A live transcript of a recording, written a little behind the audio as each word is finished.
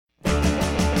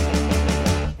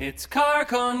It's car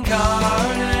con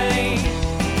carne.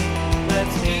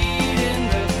 Let's eat in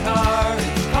the car.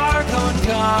 It's car con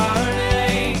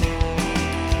carne.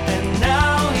 And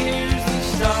now here's the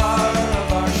star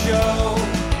of our show,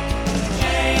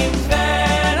 James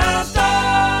Van Alstyne.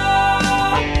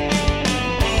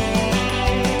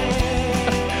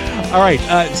 All right,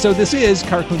 so this is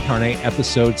Car con Carne,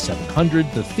 episode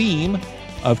 700. The theme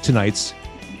of tonight's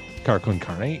Car con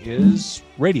Carne is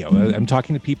radio. I'm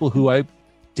talking to people who I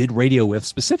did radio with,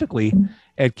 specifically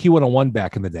at Q101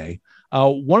 back in the day.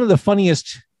 One of the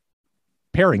funniest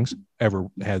pairings I ever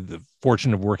had the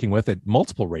fortune of working with at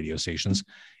multiple radio stations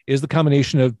is the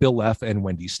combination of Bill Leff and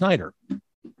Wendy Snyder,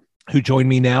 who join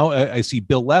me now. I see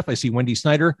Bill Leff, I see Wendy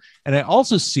Snyder, and I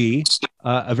also see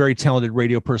a very talented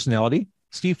radio personality,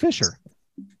 Steve Fisher.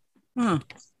 Hi,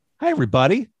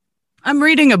 everybody. I'm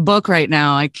reading a book right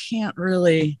now. I can't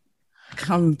really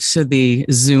come to the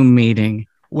Zoom meeting.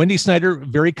 Wendy Snyder,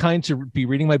 very kind to be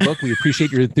reading my book. We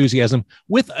appreciate your enthusiasm.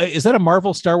 With is that a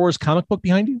Marvel Star Wars comic book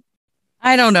behind you?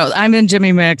 I don't know. I'm in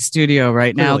Jimmy Mac's studio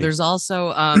right now. Really? There's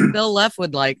also Bill Leff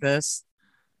would like this.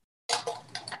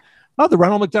 Oh, the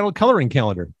Ronald McDonald coloring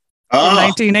calendar. From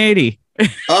 1980.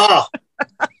 All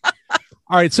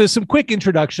right, so some quick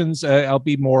introductions. I'll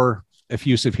be more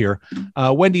effusive here.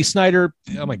 Wendy Snyder,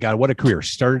 oh my God, what a career.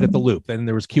 She started at The Loop. Then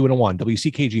there was Q101,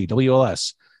 WCKG,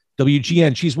 WLS,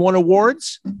 WGN. She's won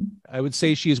awards. I would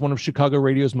say she is one of Chicago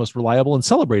radio's most reliable and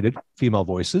celebrated female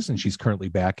voices, and she's currently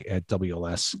back at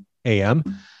WLS AM.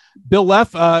 Bill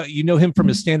Leff, you know him from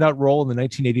his standout role in the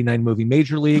 1989 movie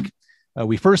Major League.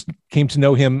 We first came to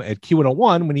know him at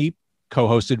Q101 when he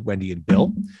co-hosted Wendy and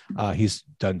Bill. He's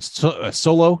done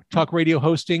solo talk radio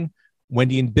hosting.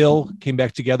 Wendy and Bill came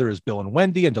back together as Bill and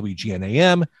Wendy on WGN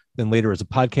AM, then later as a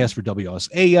podcast for WLS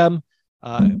AM.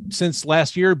 Since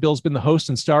last year, Bill's been the host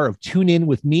and star of Tune In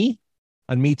With Me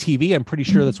on Me TV. I'm pretty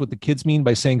sure that's what the kids mean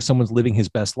by saying someone's living his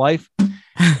best life.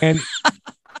 And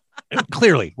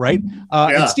clearly, right?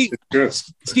 And Steve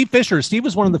Fisher. Steve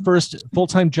was one of the first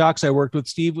full-time jocks I worked with.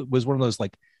 Steve was one of those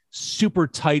like super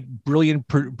tight, brilliant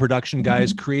production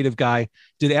guys, creative guy,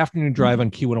 did afternoon drive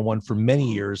on Q101 for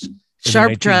many years.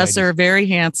 Sharp dresser, very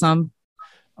handsome.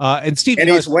 And Steve, and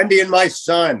he's Wendy and my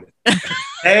son.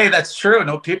 Hey, that's true.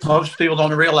 Most people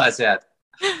don't realize that.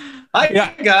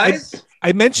 Hi, guys.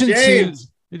 I mentioned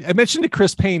to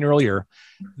Chris Payne earlier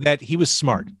that he was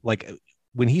smart. Like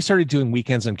when he started doing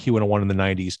weekends on Q101 in the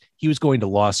 90s, he was going to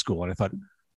law school. And I thought,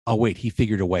 oh, wait, he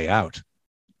figured a way out.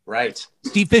 Right.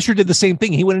 Steve Fisher did the same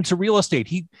thing. He went into real estate.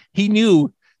 He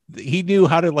knew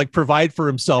how to like provide for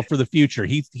himself for the future.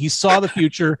 He saw the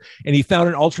future and he found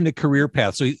an alternate career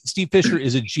path. So Steve Fisher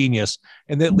is a genius.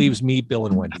 And that leaves me, Bill,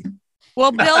 and Wendy.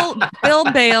 Well,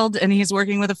 Bill bailed and he's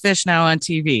working with a fish now on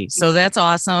TV. So that's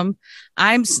awesome.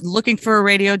 I'm looking for a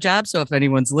radio job. So if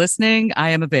anyone's listening,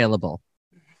 I am available.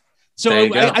 So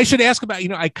I should ask about,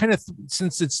 I kind of,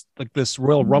 since it's like this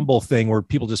Royal Rumble thing where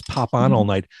people just pop on all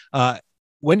night,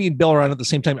 Wendy and Bill are on at the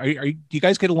same time. Do you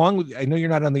guys get along? I know you're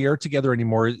not on the air together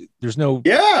anymore. There's no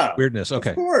weirdness.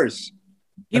 Okay. Of course.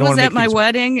 He was at my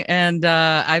wedding and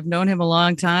I've known him a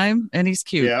long time and he's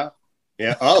cute. Yeah.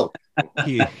 Oh,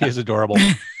 he is adorable.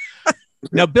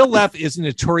 Now, Bill Leff is a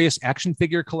notorious action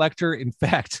figure collector. In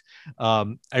fact, I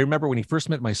remember when he first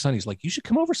met my son, he's like, you should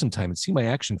come over sometime and see my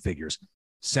action figures.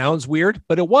 Sounds weird,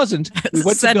 but it wasn't.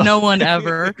 Said no one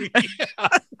ever,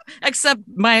 except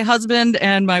my husband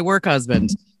and my work husband.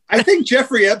 I think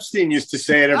Jeffrey Epstein used to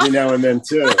say it every now and then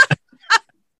too.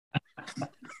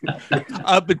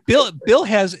 But Bill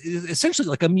has essentially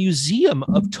like a museum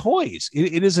of toys.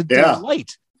 It is a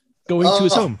delight going to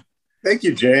his home. Thank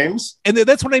you, James. And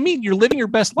that's what I mean. You're living your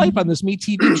best life on this Me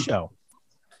TV show.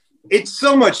 It's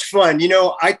so much fun.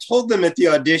 I told them at the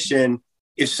audition,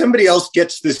 if somebody else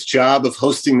gets this job of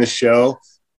hosting the show,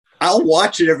 I'll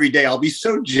watch it every day. I'll be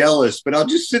so jealous, but I'll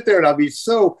just sit there and I'll be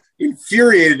so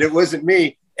infuriated it wasn't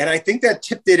me. And I think that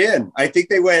tipped it in. I think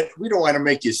they went, we don't want to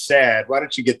make you sad. Why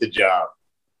don't you get the job?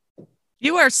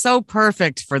 You are so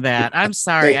perfect for that. I'm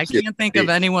sorry. I can't think of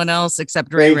anyone else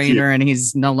except Ray Rayner, and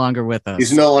he's no longer with us.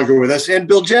 He's no longer with us. And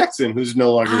Bill Jackson, who's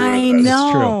no longer with us. I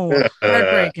know.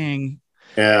 Heartbreaking.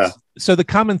 Yeah. So the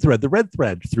common thread, the red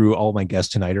thread through all my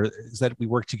guests tonight is that we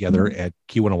worked together at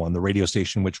Q101, the radio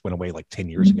station, which went away like 10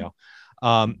 years ago.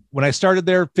 When I started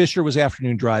there, Fisher was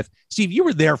afternoon drive. Steve, you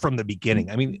were there from the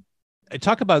beginning. I mean, I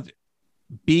talk about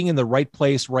being in the right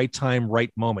place, right time,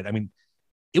 right moment. I mean,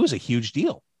 it was a huge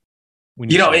deal. When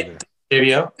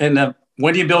and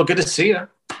Wendy and Bill, good to see you.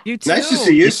 You too. Nice to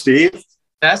see you, Steve.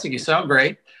 Fantastic. You sound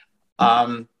great.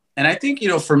 And I think,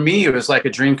 for me, it was like a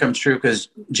dream come true because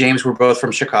James, we're both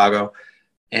from Chicago.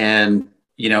 And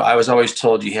I was always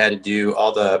told you had to do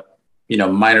all the,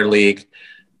 minor league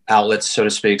outlets, so to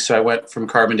speak. So I went from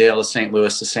Carbondale to St.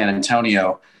 Louis to San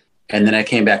Antonio, and then I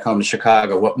came back home to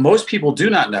Chicago. What most people do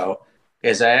not know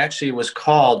is I actually was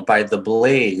called by the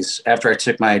Blaze after I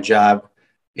took my job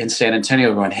in San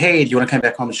Antonio going, hey, do you want to come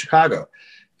back home to Chicago?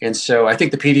 And so I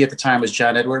think the PD at the time was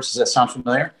John Edwards. Does that sound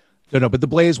familiar? No, but the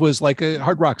Blaze was like a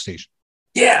hard rock station.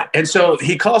 Yeah. And so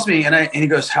he calls me and he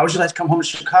goes, how would you like to come home to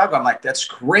Chicago? I'm like, that's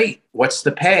great. What's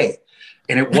the pay?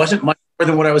 And it wasn't much more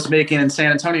than what I was making in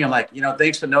San Antonio. I'm like,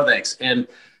 thanks, but no thanks. And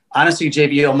honestly,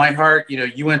 JBL, my heart,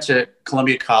 you went to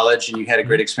Columbia College and you had a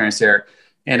great experience there.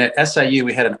 And at SIU,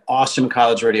 we had an awesome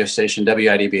college radio station,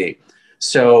 WIDB.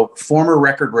 So former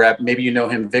record rep, maybe you know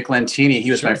him, Vic Lentini.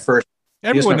 He was my first.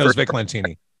 Everyone knows Vic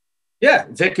Lentini. Yeah,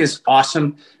 Vic is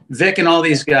awesome. Vic and all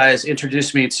these guys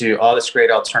introduced me to all this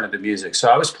great alternative music. So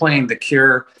I was playing The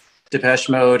Cure, Depeche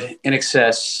Mode,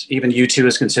 INXS, even U2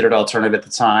 was considered alternative at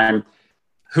the time,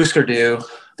 Husker Du,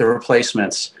 The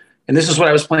Replacements. And this is what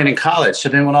I was playing in college. So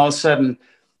then when all of a sudden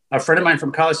a friend of mine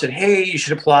from college said, hey, you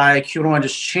should apply. Q101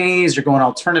 just changed. You're going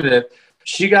alternative.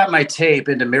 She got my tape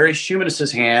into Mary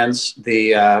Schumanus's hands,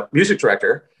 the music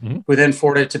director, who then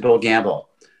forwarded it to Bill Gamble.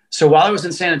 So while I was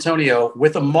in San Antonio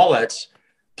with a mullet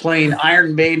playing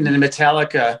Iron Maiden and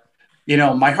Metallica,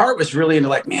 my heart was really into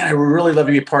like, man, I would really love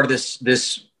to be part of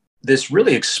this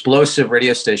really explosive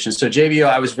radio station. So JBO,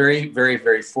 I was very, very,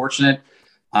 very fortunate.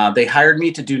 They hired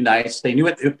me to do nights. They knew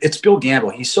it's Bill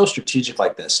Gamble. He's so strategic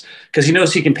like this because he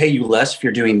knows he can pay you less if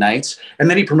you're doing nights. And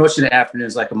then he promotes you to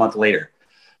afternoons like a month later.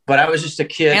 But I was just a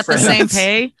kid. At the same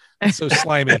pay? So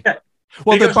slimy.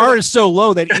 Well, the bar is so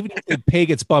low that even if the pay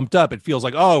gets bumped up, it feels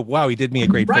like, oh, wow, he did me a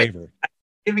great favor. I'm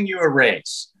giving you a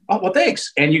raise. Oh, well,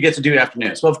 thanks. And you get to do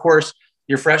afternoons. Well, of course,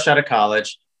 you're fresh out of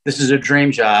college. This is a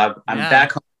dream job. I'm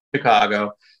back home in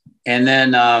Chicago. And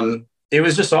then it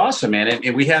was just awesome, man.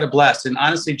 And we had a blast. And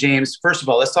honestly, James, first of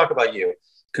all, let's talk about you.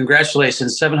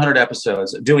 Congratulations. 700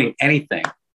 episodes. Doing anything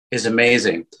is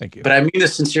amazing. Thank you. But I mean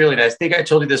this sincerely. And I think I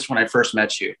told you this when I first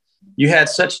met you. You had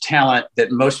such talent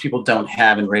that most people don't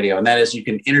have in radio. And that is you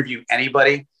can interview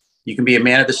anybody. You can be a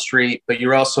man of the street, but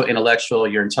you're also intellectual.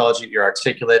 You're intelligent. You're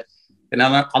articulate. And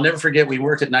I'll never forget, we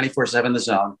worked at 94.7 The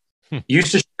Zone. You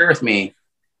used to share with me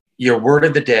your word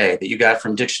of the day that you got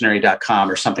from dictionary.com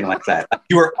or something like that.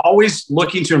 You were always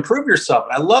looking to improve yourself.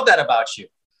 And I love that about you.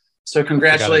 So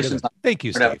congratulations. Thank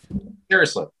you, Steve.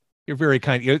 Seriously. You're very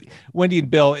kind. Wendy and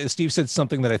Bill, Steve said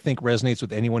something that I think resonates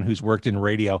with anyone who's worked in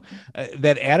radio.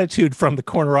 That attitude from the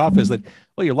corner office that,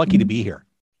 well, you're lucky to be here.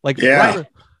 Like, yeah.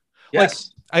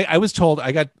 Yes. Like I was told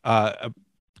I got a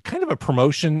kind of a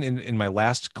promotion in my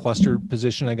last cluster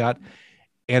position I got.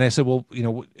 And I said, well,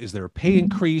 is there a pay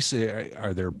increase?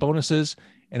 Are there bonuses?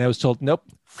 And I was told, nope,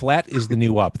 flat is the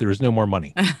new up. There is no more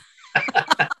money.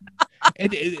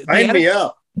 Sign me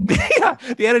up. Yeah,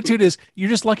 the attitude is you're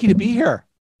just lucky to be here.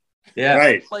 Yeah.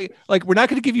 Right. Like we're not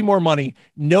going to give you more money.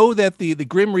 Know that the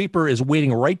Grim Reaper is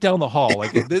waiting right down the hall.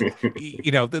 Like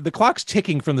the clock's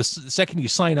ticking from the second you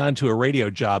sign on to a radio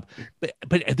job.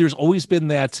 But there's always been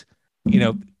that,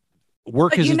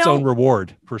 work is its own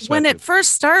reward perspective. When it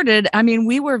first started, I mean,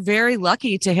 we were very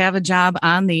lucky to have a job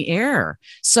on the air.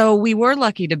 So we were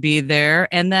lucky to be there.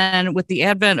 And then with the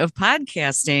advent of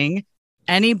podcasting,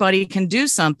 anybody can do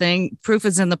something. Proof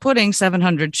is in the pudding,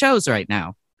 700 shows right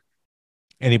now.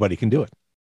 Anybody can do it.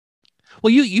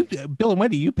 Well, you Bill and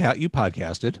Wendy, you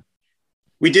podcasted.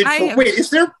 We did. Wait, is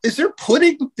there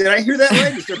pudding? Did I hear that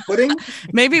right? Is there pudding?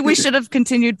 Maybe we should have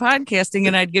continued podcasting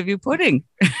and I'd give you pudding.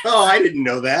 Oh, I didn't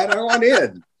know that. I want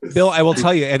in. Bill, I will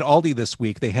tell you, at Aldi this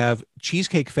week, they have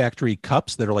Cheesecake Factory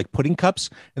cups that are like pudding cups,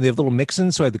 and they have little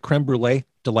mix-ins. So I had the creme brulee.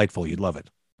 Delightful. You'd love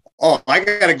it. Oh, I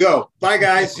got to go. Bye,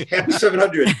 guys. Happy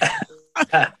 700.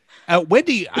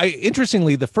 Wendy,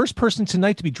 interestingly, the first person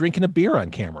tonight to be drinking a beer on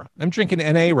camera. I'm drinking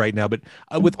NA right now, but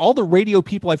with all the radio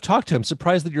people I've talked to, I'm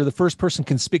surprised that you're the first person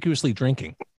conspicuously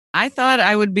drinking. I thought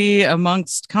I would be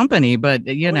amongst company, but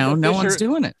no one's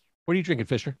doing it. What are you drinking,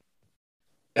 Fisher?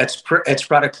 It's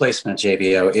product placement,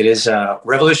 JBO. It is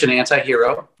Revolution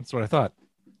Anti-Hero. That's what I thought.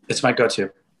 It's my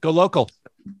go-to. Go local.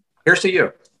 Here's to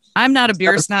you. I'm not a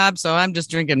beer snob, so I'm just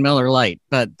drinking Miller Lite,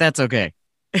 but that's okay.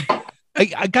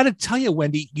 I got to tell you,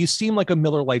 Wendy, you seem like a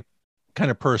Miller Lite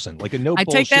kind of person, like a no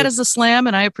bullshit. I take that as a slam,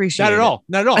 and I appreciate it.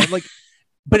 Not at all. Like,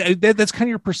 but that's kind of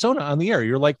your persona on the air.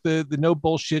 You're like the no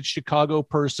bullshit Chicago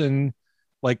person,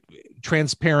 like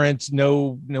transparent,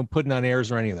 no putting on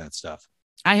airs or any of that stuff.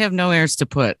 I have no airs to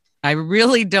put. I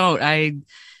really don't.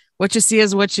 What you see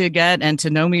is what you get, and to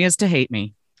know me is to hate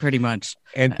me, pretty much.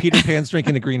 And Peter Pan's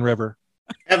drinking a Green River.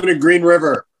 Having a Green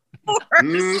River.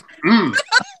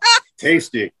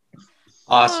 Tasty.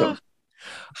 Awesome.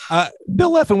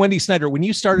 Bill F. and Wendy Snyder, when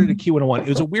you started at Q101, it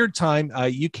was a weird time.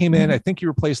 You came in, I think you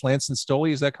replaced Lance and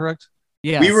Stoley. Is that correct?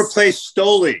 Yeah. We replaced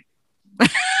Stoley.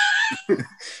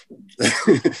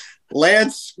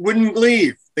 Lance wouldn't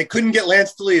leave. They couldn't get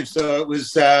Lance to leave. So it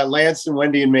was Lance and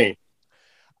Wendy and me.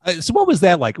 So what was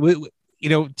that like?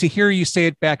 To hear you say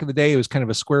it back in the day, it was kind of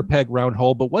a square peg, round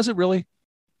hole, but was it really?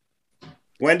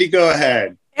 Wendy, go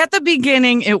ahead. At the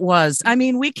beginning, it was. I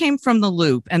mean, we came from the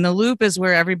Loop, and the Loop is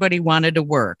where everybody wanted to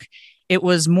work. It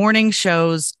was morning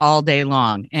shows all day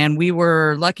long, and we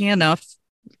were lucky enough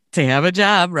to have a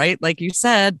job, right? Like you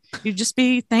said, you just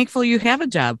be thankful you have a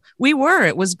job. We were.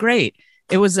 It was great.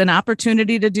 It was an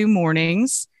opportunity to do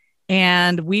mornings,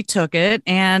 and we took it.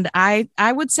 And I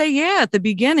would say, yeah, at the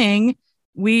beginning,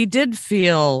 we did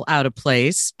feel out of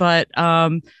place. But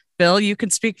Bill, you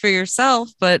can speak for yourself,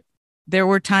 but there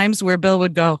were times where Bill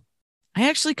would go, I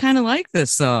actually kind of like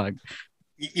this song.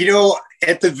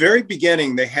 At the very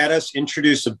beginning, they had us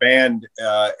introduce a band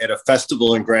at a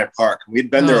festival in Grant Park. We'd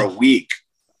been there a week,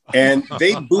 and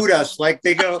they booed us like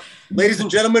they go, ladies and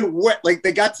gentlemen, what? Like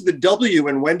they got to the W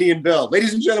and Wendy and Bill,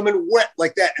 ladies and gentlemen, what?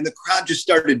 Like that. And the crowd just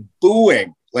started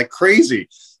booing like crazy.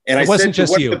 And it wasn't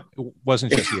just you. It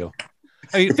wasn't just you.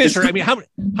 I mean, Fisher, I mean, how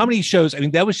many shows? I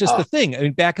mean, that was just the thing. I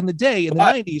mean, back in the day, in the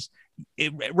 90s,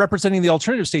 representing the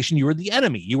alternative station, you were the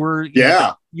enemy. You were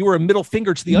a middle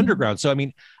finger to the underground. So, I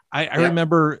mean, I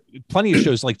remember plenty of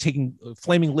shows like taking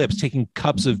Flaming Lips, taking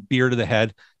cups of beer to the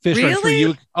head. Fisher, really? I'm sure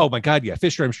you. Oh my God, yeah,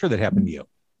 Fisher, I'm sure that happened to you.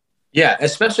 Yeah,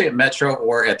 especially at Metro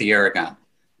or at the Aragon.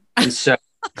 And so,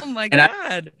 oh my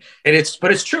God.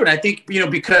 But it's true. And I think,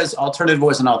 because alternative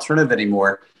wasn't alternative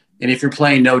anymore. And if you're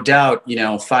playing No Doubt,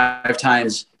 5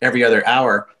 times every other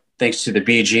hour, thanks to the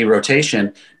BG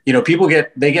rotation, people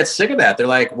get sick of that. They're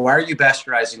like, why are you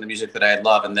bastardizing the music that I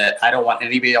love and that I don't want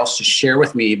anybody else to share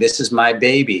with me? This is my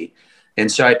baby.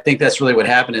 And so I think that's really what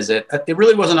happened, is that it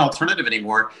really wasn't alternative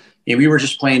anymore. We were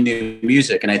just playing new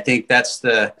music. And I think that's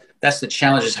the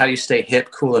challenge, is how do you stay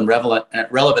hip, cool, and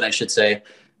relevant, I should say,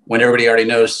 when everybody already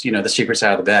knows, the secret's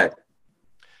out of the bag.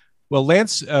 Well,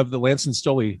 Lance of the Lance and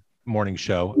Stoley morning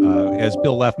show, as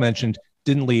Bill Leff mentioned,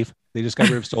 didn't leave. They just got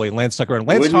rid of Stoley, and Lance stuck around.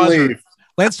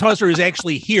 Lance Tosser is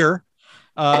actually here.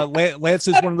 Lance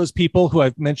is one of those people who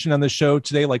I've mentioned on the show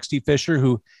today, like Steve Fisher,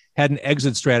 who had an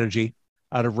exit strategy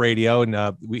out of radio,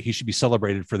 and he should be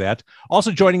celebrated for that.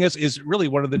 Also joining us is really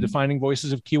one of the defining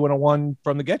voices of Q101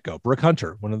 from the get-go, Brooke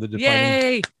Hunter, one of the defining.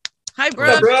 Yay! Hi,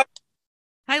 Brooke.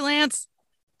 Hi, Lance.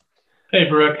 Hey,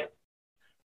 Brooke.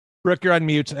 Brooke, you're on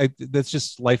mute. That's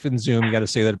just life in Zoom. You got to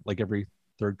say that like every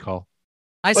third call.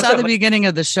 I saw the beginning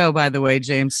of the show, by the way,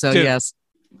 James. So Dude, yes.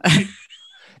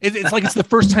 It's like it's the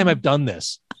first time I've done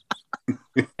this.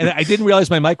 And I didn't realize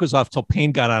my mic was off till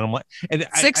Payne got on. And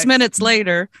 6 minutes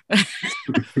later.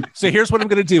 So here's what I'm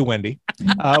going to do, Wendy.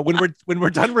 When we're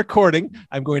done recording,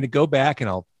 I'm going to go back and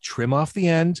I'll trim off the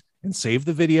end and save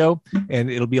the video, and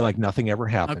it'll be like nothing ever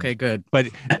happened. Okay, good. But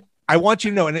I want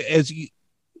you to know, and as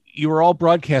you are all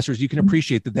broadcasters, you can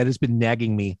appreciate that has been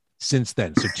nagging me since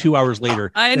then. So 2 hours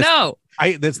later, I know.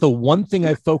 That's the one thing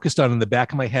I focused on in the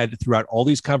back of my head throughout all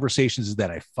these conversations, is that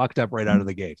I fucked up right out of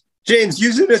the gate. James,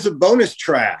 use it as a bonus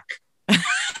track.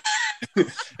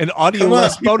 An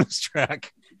audio-less bonus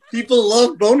track. People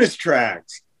love bonus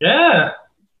tracks. Yeah.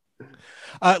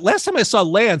 Last time I saw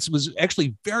Lance was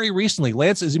actually very recently.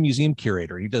 Lance is a museum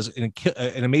curator. He does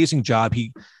an amazing job.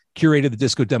 He curated the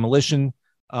Disco Demolition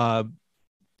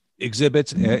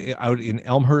exhibit out in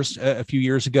Elmhurst a few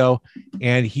years ago,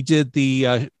 and he did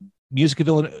the Music of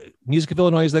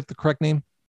Illinois. Is that the correct name?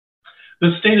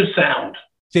 The State of Sound.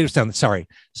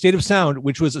 State of Sound,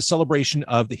 which was a celebration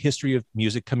of the history of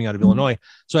music coming out of Illinois.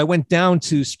 So I went down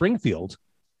to Springfield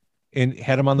and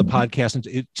had him on the podcast, and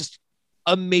it just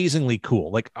amazingly cool.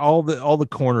 Like all the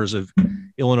corners of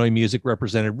Illinois music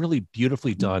represented, really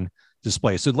beautifully done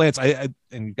display. So Lance, and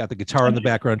you've got the guitar in the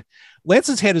background. Lance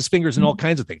has had his fingers in all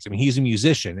kinds of things. I mean, he's a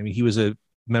musician. I mean, he was a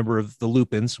member of the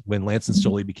Lupins when Lance and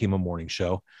Stoley became a morning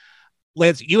show.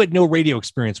 Lance, you had no radio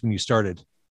experience when you started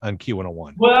on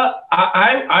Q101. Well,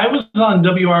 I was on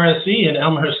WRSE in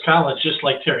Elmhurst College, just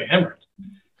like Terry Hemmert.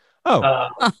 Oh,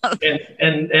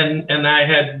 and I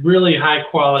had really high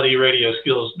quality radio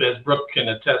skills, as Brooke can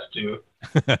attest to.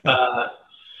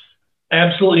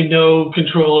 Absolutely no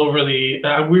control over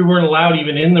we weren't allowed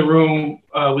even in the room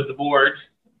with the board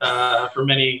for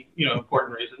many,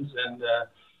 important reasons. And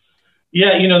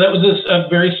that was a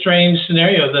very strange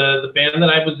scenario. The band that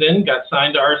I was in got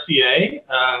signed to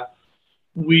RCA.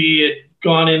 We had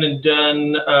gone in and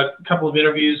done a couple of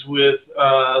interviews with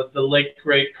the late,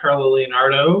 great Carla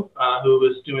Leonardo, who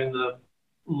was doing the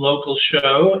local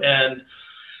show. And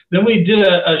then we did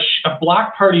a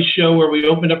block party show where we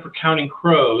opened up for Counting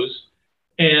Crows.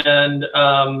 And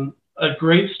a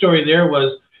great story there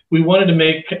was we wanted to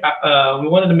make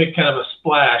kind of a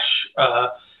splash.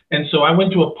 And so I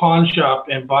went to a pawn shop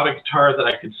and bought a guitar that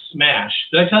I could smash.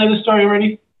 Did I tell you the story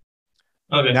already?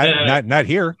 Okay. Not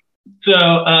here. So,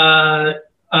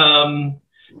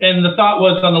 and the thought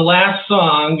was on the last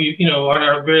song, on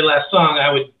our very last song,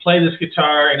 I would play this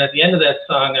guitar, and at the end of that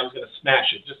song, I was going to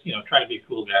smash it, just, try to be a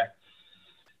cool guy.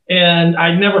 And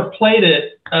I'd never played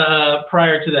it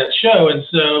prior to that show, and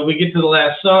so we get to the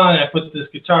last song, I put this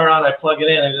guitar on, I plug it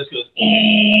in, and it just goes,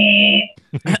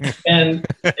 and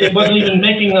it wasn't even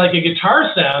making like a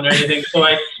guitar sound or anything, so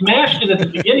I smashed it at the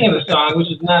beginning of the song, which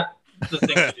is not the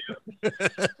thing to do.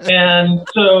 And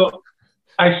so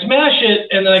I smash it,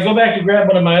 and then I go back to grab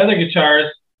one of my other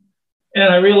guitars,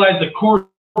 and I realized the cord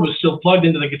was still plugged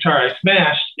into the guitar I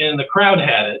smashed, and the crowd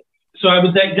had it. So I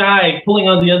was that guy pulling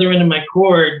on the other end of my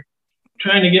cord,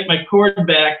 trying to get my cord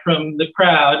back from the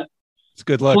crowd. It's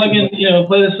good luck. Plug in,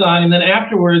 play the song, and then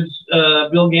afterwards,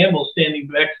 Bill Gamble standing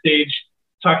backstage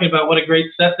talking about what a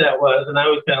great set that was, and I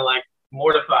was kind of like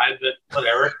mortified, but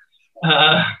whatever.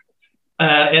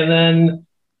 And then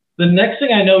the next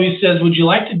thing I know, he says, would you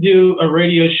like to do a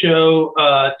radio show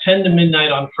 10 to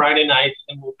midnight on Friday nights,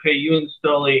 and we'll pay you and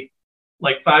Stoli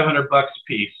like $500 a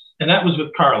piece. And that was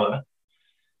with Carla.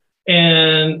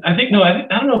 And I don't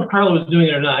know if Carla was doing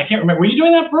it or not. I can't remember. Were you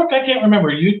doing that, Brooke? I can't remember.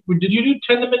 Did you do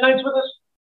 10 to midnights with us?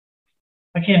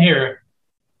 I can't hear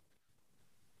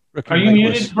her. Are you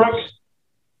muted, Brooke?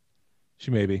 She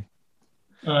may be.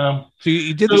 So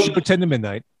you did the show 10 to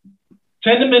midnight.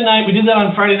 10 to midnight. We did that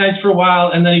on Friday nights for a while.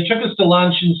 And then he took us to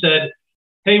lunch and said,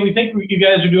 hey, we think you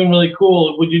guys are doing really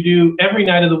cool. Would you do every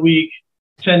night of the week,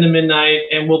 10 to midnight,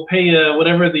 and we'll pay you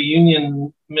whatever the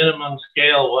union minimum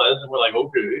scale was? And we're like,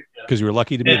 okay. Because you were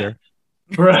lucky to be there.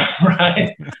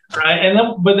 Right.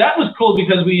 But that was cool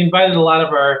because we invited a lot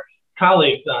of our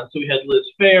colleagues on. So we had Liz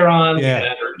Fair on, we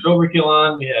had Urge Overkill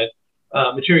on, we had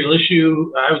Material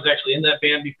Issue. I was actually in that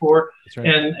band before. That's right.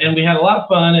 And we had a lot of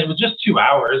fun. It was just 2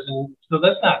 hours, and so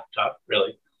that's not tough,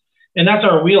 really. And that's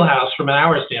our wheelhouse from an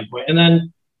hour standpoint. And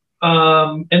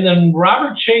then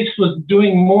Robert Chase was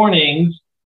doing mornings,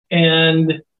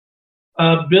 and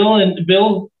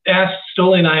Bill asked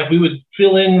Stoli and I if we would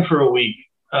fill in for a week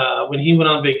when he went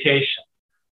on vacation.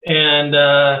 And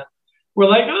we're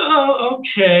like, oh,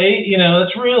 okay,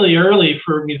 that's really early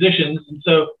for musicians. And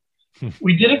so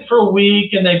we did it for a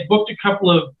week, and they booked a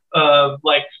couple of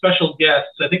like special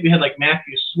guests. I think we had like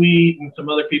Matthew Sweet and some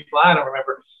other people. I don't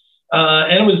remember.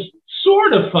 And it was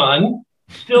sort of fun,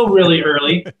 still really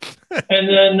early. And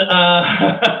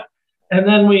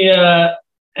then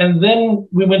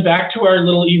we went back to our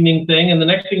little evening thing. And the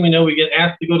next thing we know, we get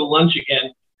asked to go to lunch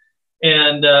again.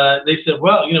 And they said,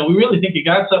 well, we really think you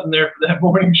got something there for that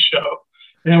morning show.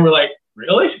 And we're like,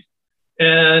 really?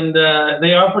 And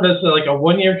they offered us like a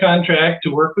 1-year contract to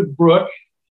work with Brooke.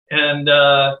 And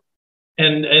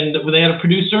they had a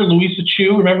producer, Louisa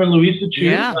Chu. Remember Louisa Chu?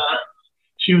 Yeah.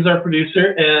 She was our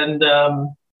producer. And,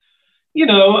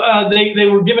 they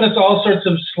were giving us all sorts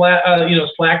of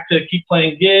slack to keep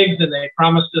playing gigs. And they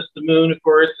promised us the moon, of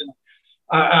course. And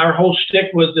our whole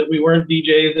shtick was that we weren't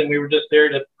DJs and we were just there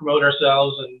to promote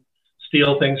ourselves and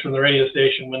steal things from the radio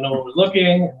station when no one was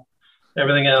looking, and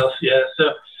everything else. Yeah.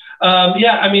 So,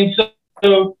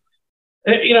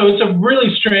 it's a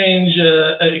really strange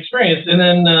experience. And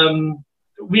then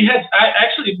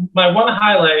my one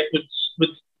highlight would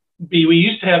be, we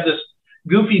used to have this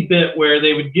goofy bit where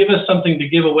they would give us something to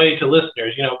give away to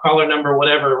listeners, caller number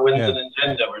whatever wins a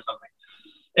Nintendo or something.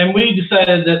 And we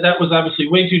decided that was obviously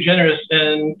way too generous.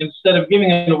 And instead of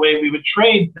giving it away, we would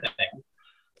trade things.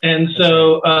 And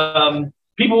so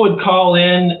people would call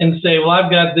in and say, well,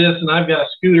 I've got this, and I've got a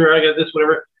scooter, I got this,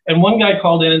 whatever. And one guy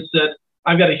called in and said,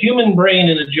 I've got a human brain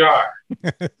in a jar.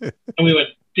 And we went,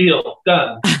 deal,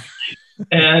 done.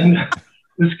 And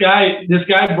this guy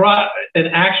brought an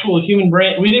actual human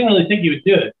brain. We didn't really think he would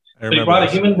do it. But he brought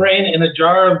a human brain in a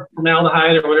jar of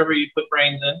formaldehyde or whatever you put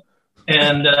brains in.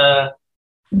 And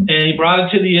he brought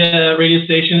it to the radio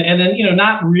station. And then,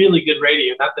 not really good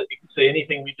radio. Not that you could say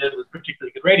anything we did was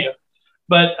particularly good radio.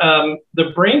 But the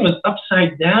brain was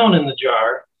upside down in the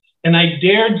jar. And I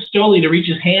dared Stoli to reach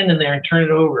his hand in there and turn it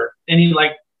over. And he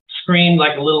screamed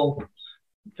like a little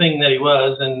thing that he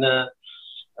was. And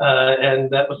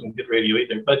that wasn't good radio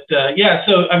either. But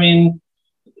so,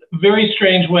 very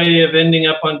strange way of ending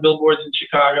up on billboards in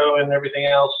Chicago and everything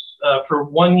else for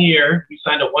 1 year. We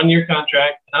signed a 1-year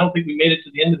contract. And I don't think we made it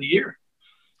to the end of the year.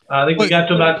 I think we got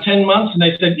to about 10 months and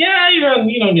they said, yeah, you don't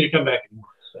need to come back anymore.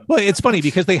 So. Well, it's funny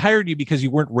because they hired you because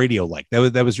you weren't radio like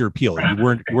that was your appeal. You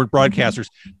weren't broadcasters,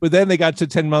 but then they got to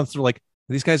 10 months. They're like,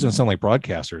 these guys don't sound like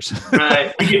broadcasters.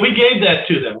 Right. We gave that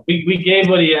to them. We gave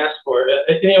what he asked for.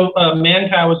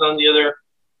 Mancow was on the other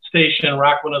station,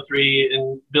 Rock 103,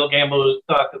 and Bill Gamble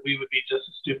thought that we would be just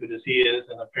as stupid as he is,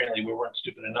 and apparently we weren't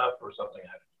stupid enough or something.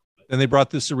 Then they brought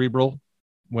the cerebral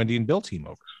Wendy and Bill team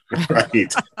over.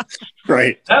 Right.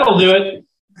 Right. That'll do it.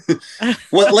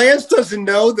 What Lance doesn't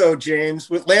know, though, James,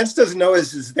 what Lance doesn't know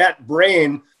is that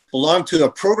brain belonged to a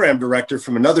program director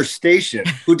from another station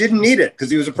who didn't need it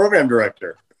because he was a program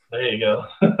director. There you go.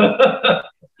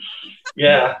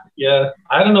 Yeah.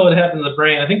 I don't know what happened to the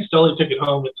brain. I think Stoley took it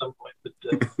home at some point.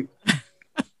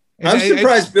 But, I'm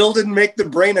surprised Bill didn't make the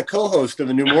brain a co-host of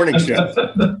a new morning show.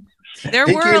 There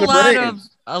were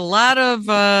a lot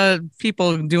of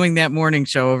people doing that morning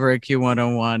show over at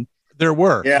Q101. There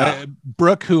were. Yeah.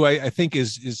 Brooke, who I think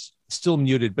is still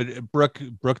muted, but Brooke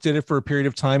did it for a period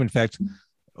of time. In fact,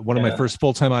 one of my first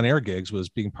full-time on-air gigs was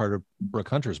being part of Brooke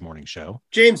Hunter's morning show.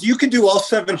 James, you can do all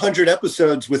 700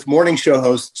 episodes with morning show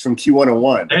hosts from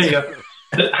Q101. there you go.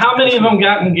 How many of them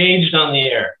got engaged on the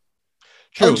air?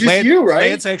 True. Oh, just you, right?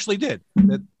 Lance actually did.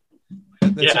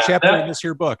 That's a chapter in this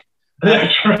here book.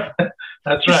 That's right.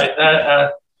 That's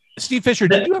right. Steve Fisher,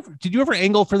 did you ever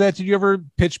angle for that? Did you ever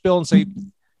pitch Bill and say,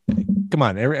 come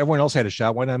on, everyone else had a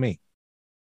shot, why not me?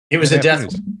 It was a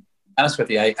death. Honest with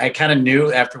you, I kind of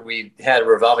knew after we had a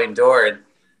revolving door,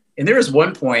 and there was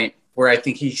one point where I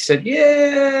think he said,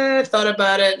 "Yeah, I thought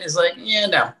about it," and he's like, "Yeah,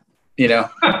 no,"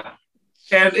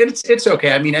 and it's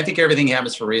okay. I mean, I think everything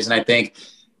happens for a reason. I think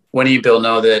Wendy and Bill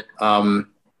know that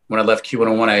when I left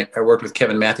Q101, I worked with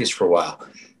Kevin Matthews for a while,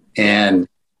 and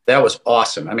that was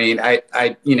awesome. I mean,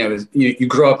 you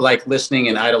grow up like listening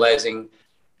and idolizing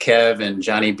Kev and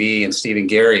Johnny B and Steve and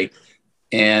Gary.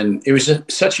 And it was just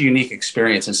such a unique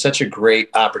experience and such a great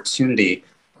opportunity.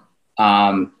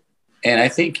 And I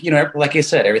think, like I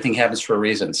said, everything happens for a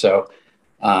reason. So,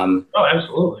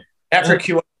 absolutely. After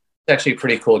Q1, it's actually a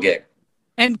pretty cool gig.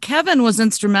 And Kevin was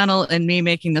instrumental in me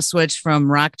making the switch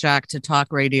from rock jock to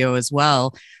talk radio as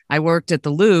well. I worked at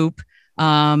the Loop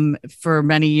for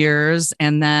many years,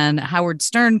 and then Howard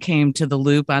Stern came to the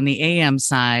Loop on the AM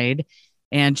side.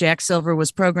 And Jack Silver was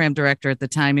program director at the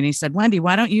time. And he said, Wendy,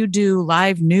 why don't you do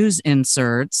live news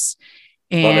inserts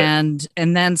and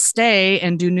then stay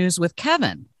and do news with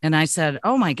Kevin? And I said,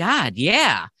 oh, my God,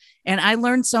 yeah. And I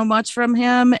learned so much from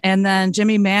him. And then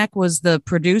Jimmy Mack was the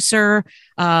producer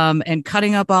and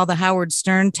cutting up all the Howard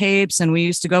Stern tapes. And we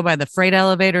used to go by the freight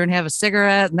elevator and have a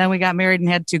cigarette. And then we got married and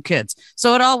had 2 kids.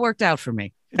 So it all worked out for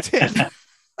me. It did.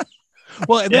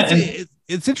 Well,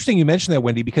 it's interesting you mentioned that,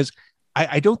 Wendy, because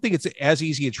I don't think it's as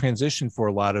easy a transition for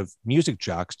a lot of music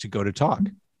jocks to go to talk.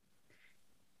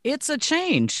 It's a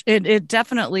change. It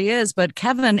definitely is. But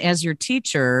Kevin, as your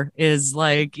teacher, is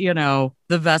like, the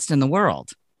best in the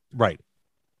world. Right.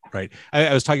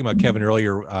 I was talking about Kevin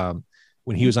earlier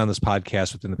when he was on this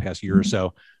podcast within the past year or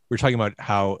so. We were talking about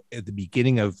how at the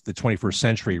beginning of the 21st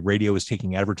century, radio was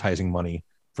taking advertising money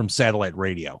from satellite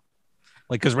radio.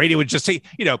 Like, because radio would just say,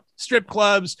 strip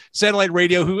clubs, satellite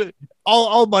radio, who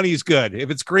all money is good. If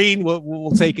it's green,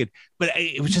 we'll take it. But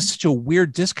it was just such a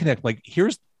weird disconnect. Like,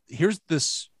 here's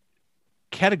this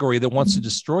category that wants to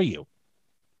destroy you.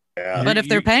 Yeah. But if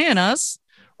they're paying us.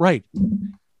 Right.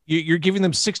 You're giving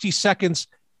them 60 seconds,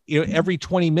 every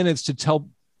 20 minutes to tell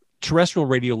terrestrial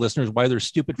radio listeners why they're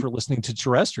stupid for listening to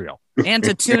terrestrial. And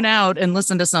to tune out and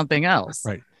listen to something else.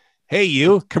 Right. Hey,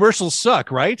 you, commercials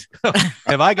suck, right?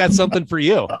 Have I got something for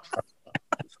you?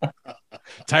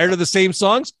 Tired of the same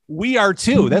songs? We are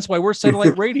too. That's why we're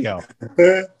satellite radio.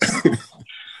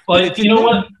 Well, you know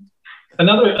what?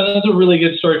 Another really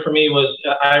good story for me was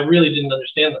I really didn't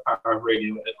understand the power of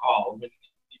radio at all.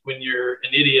 When you're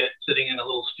an idiot sitting in a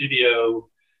little studio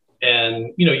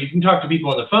and, you can talk to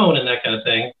people on the phone and that kind of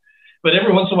thing. But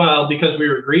every once in a while, because we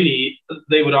were greedy,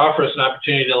 they would offer us an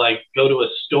opportunity to go to a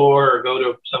store or go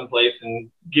to some place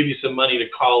and give you some money to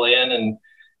call in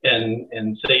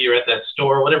and say you're at that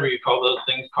store, whatever you call those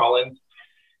things, call-ins.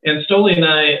 And Stoley and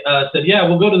I said, yeah,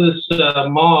 we'll go to this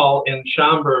mall in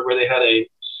Schaumburg where they had a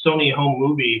Sony home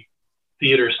movie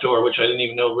theater store, which I didn't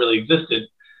even know really existed.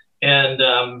 And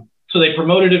so they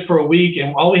promoted it for a week,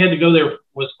 and all we had to go there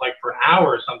was for an hour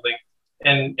or something.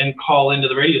 And call into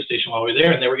the radio station while we were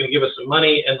there, and they were going to give us some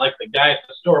money, and the guy at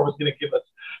the store was going to give us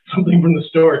something from the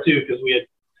store too, because we had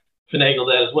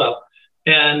finagled that as well.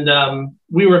 And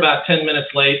we were about 10 minutes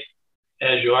late,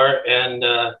 as you are, and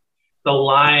the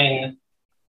line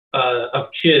of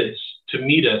kids to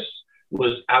meet us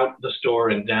was out the store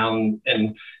and down,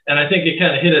 and I think it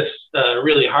kind of hit us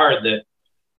really hard that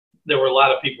there were a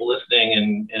lot of people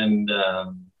listening,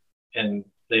 and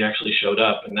they actually showed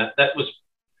up, and that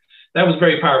was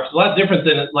very powerful. It's a lot different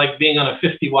than like being on a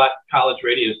 50-watt college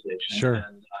radio station. Sure.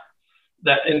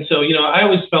 And so, you know, I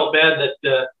always felt bad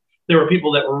that there were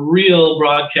people that were real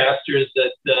broadcasters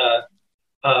that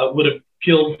would have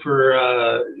killed for,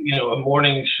 you know, a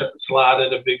morning slot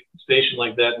at a big station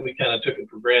like that. And we kind of took it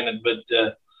for granted, but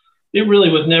it really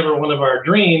was never one of our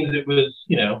dreams. It was,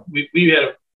 you know, we had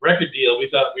a record deal. We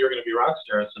thought we were going to be rock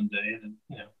stars someday, and,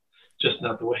 you know, just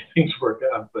not the way things work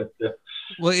out. But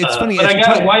well, it's funny. But I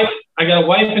got a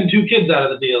wife and 2 kids out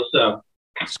of the deal. So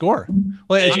score.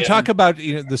 Well, as you talk about,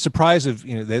 you know, the surprise of,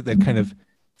 you know, that kind of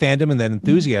fandom and that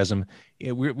enthusiasm,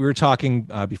 we were talking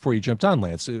before you jumped on,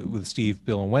 Lance, with Steve,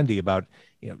 Bill, and Wendy about,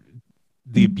 you know,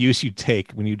 the abuse you'd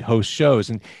take when you'd host shows,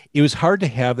 and it was hard to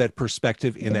have that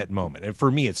perspective in that moment. And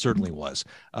for me, it certainly was.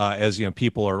 As you know,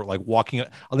 people are like walking.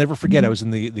 I'll never forget. I was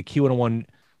in the Q101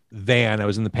 van. I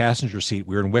was in the passenger seat.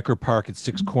 We were in Wicker Park at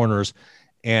Six Corners,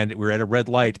 and we were at a red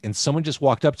light, and someone just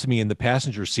walked up to me in the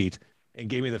passenger seat and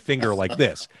gave me the finger like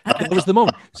this. That was the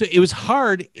moment. So it was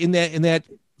hard in that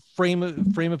frame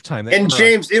of time. And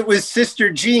James, it was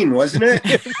Sister Jean, wasn't it?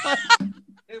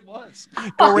 It was.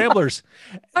 Go Ramblers.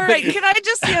 All right. Can I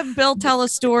just have Bill tell a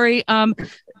story?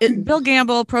 Bill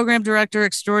Gamble, program director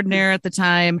extraordinaire at the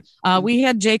time. We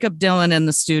had Jacob Dylan in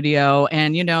the studio,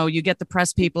 and, you know, you get the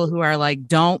press people who are like,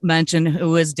 don't mention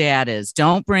who his dad is.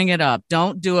 Don't bring it up.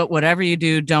 Don't do it. Whatever you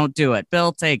do, don't do it.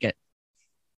 Bill, take it.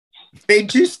 They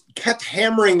just kept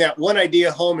hammering that one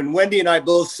idea home. And Wendy and I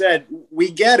both said,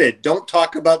 we get it. Don't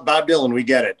talk about Bob Dylan. We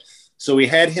get it. So we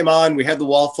had him on. We had the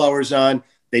Wallflowers on.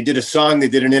 They did a song. They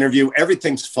did an interview.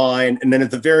 Everything's fine. And then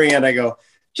at the very end, I go,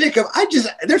 Jacob,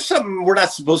 there's something we're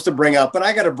not supposed to bring up, but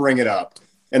I got to bring it up.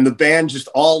 And the band just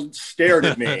all stared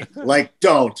at me like,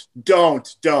 don't.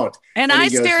 And I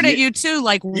stared at you too.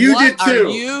 Like, what are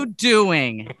you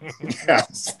doing?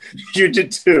 Yes, you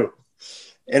did too.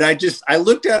 And I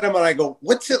looked at him and I go,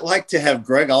 what's it like to have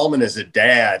Greg Allman as a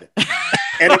dad?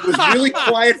 And it was really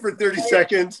quiet for 30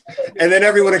 seconds. And then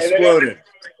everyone exploded.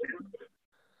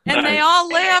 And they all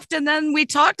laughed. And then we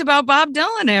talked about Bob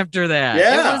Dylan after that.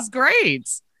 Yeah. It was great.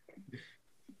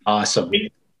 Awesome.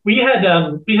 We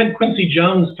had Quincy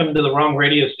Jones come to the wrong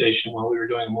radio station while we were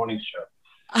doing a morning show.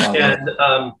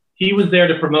 And he was there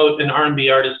to promote an R&B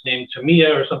artist named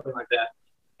Tamia or something like that.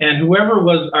 And whoever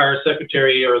was our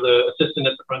secretary or the assistant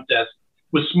at the front desk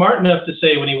was smart enough to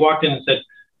say when he walked in and said,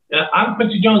 I'm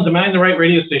Quincy Jones. Am I in the right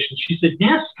radio station? She said,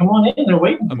 yes, come on in. They're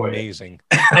waiting for you. Amazing.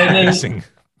 And then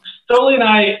Stoli and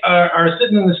I are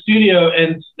sitting in the studio,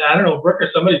 and I don't know, Brooke or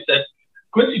somebody said,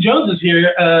 Quincy Jones is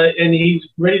here, and he's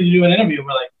ready to do an interview. And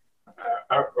we're like,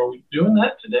 are we doing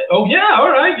that today? Oh, yeah,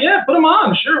 all right. Yeah, put him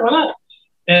on. Sure, why not?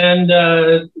 And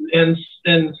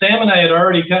Sam and I had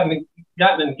already gotten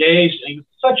engaged, and he was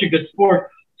such a good sport.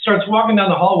 Starts walking down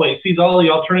the hallway, sees all the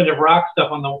alternative rock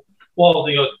stuff on the walls,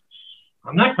 and he goes,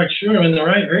 I'm not quite sure I'm in the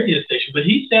right radio station. But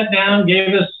he sat down,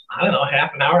 gave us, I don't know,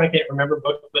 half an hour. I can't remember,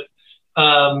 but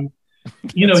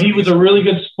you know, he was a really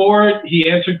good sport. He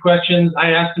answered questions.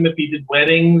 I asked him if he did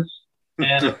weddings,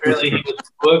 and apparently he was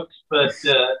booked. But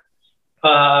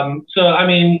so, I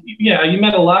mean, yeah, you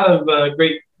met a lot of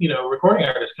great, you know, recording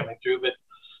artists coming through, but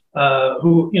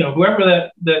whoever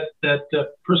that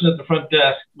person at the front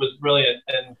desk was brilliant,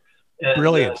 and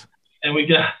brilliant. And we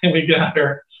got Quincy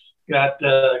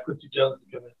Jones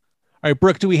to come in. All right,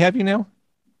 Brooke, do we have you now?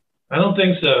 I don't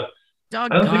think so. I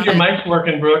don't think your mic's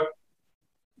working, Brooke.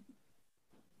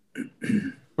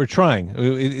 We're trying.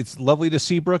 It's lovely to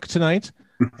see Brooke tonight.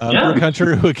 Brooke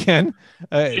Hunter, who again,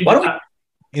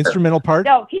 instrumental part.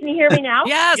 No, can you hear me now?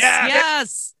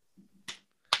 Yes.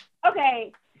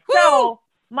 Okay, so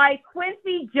my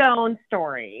Quincy Jones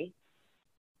story.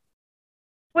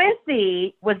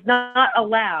 Quincy was not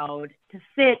allowed to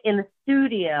sit in the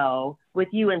studio with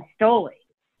you and Stoli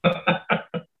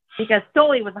because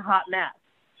Stoli was a hot mess.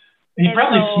 He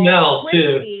probably smelled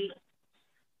too.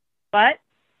 What?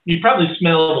 You probably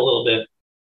smelled a little bit.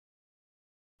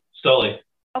 Stoli.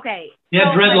 Okay. He had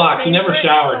dreadlocks. He never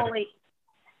showered. Stoli.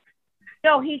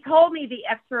 No, he told me the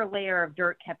extra layer of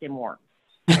dirt kept him warm.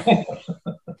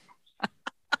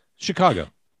 Chicago.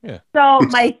 Yeah. So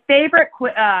my favorite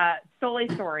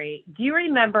Stoli story. Do you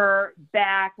remember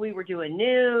back we were doing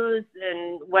news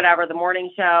and whatever, the morning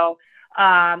show,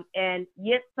 and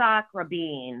Yitzhak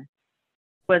Rabin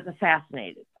was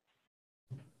assassinated.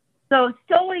 So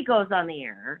Stoli goes on the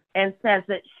air and says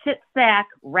that Shitsack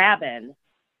Rabin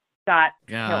got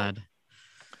killed.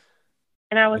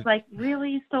 And I was like,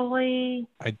 really, Stoli?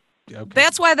 Okay.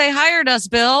 That's why they hired us,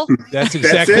 Bill. That's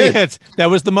exactly it. That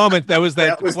was the moment. That was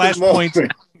that flashpoint.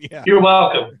 Yeah. You're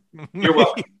welcome. You're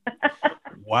welcome.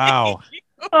 Wow.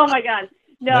 Oh my God.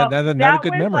 No, Not a that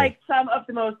good was memory. like some of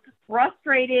the most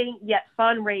frustrating yet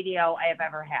fun radio I have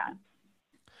ever had.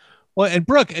 Well, and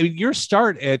Brooke, I mean, your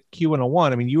start at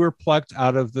Q101, I mean, you were plucked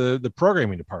out of the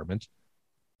programming department,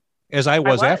 as I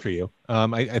was after you.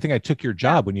 I think I took your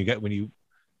job when you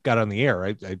got on the air.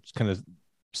 I kind of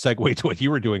segued to what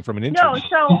you were doing from an intern. No,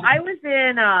 so I was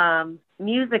in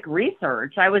music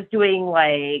research. I was doing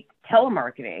like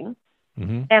telemarketing.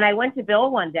 Mm-hmm. And I went to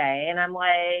Bill one day and I'm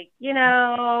like,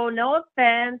 no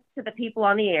offense to the people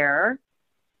on the air,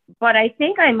 but I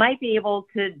think I might be able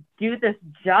to do this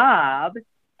job.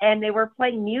 And they were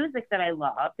playing music that I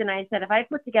loved. And I said, if I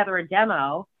put together a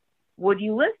demo, would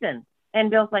you listen? And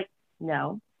Bill's like,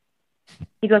 no.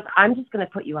 He goes, I'm just going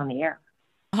to put you on the air.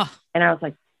 And I was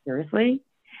like, seriously?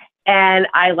 And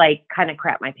I like kind of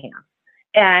crapped my pants.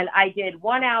 And I did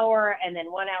 1 hour, and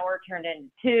then 1 hour turned into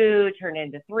 2, turned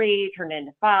into 3, turned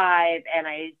into 5, and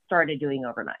I started doing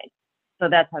overnight. So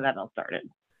that's how that all started.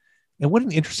 And what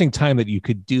an interesting time that you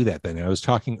could do that then. I was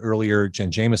talking earlier, Jen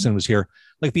Jameson was here,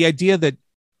 like the idea that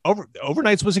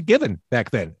overnights was a given back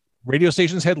then. Radio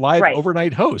stations had live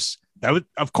overnight hosts. That was,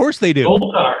 of course they do.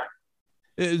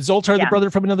 Zoltar, the brother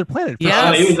from another planet.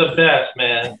 Yeah, he was the best,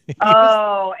 man.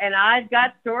 Oh, and I've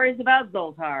got stories about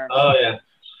Zoltar. Oh, yeah.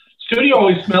 Studio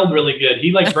always smelled really good.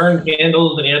 He like burned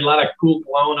candles and he had a lot of cool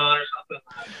cologne on or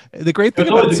something. The great thing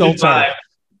about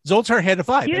Zoltar had a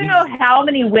vibe. Do you know how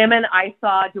many women I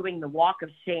saw doing the walk of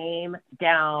shame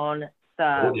down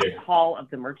the hall of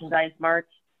the merchandise march?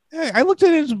 I looked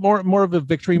at it as more of a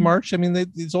victory march. I mean,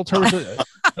 Zoltar was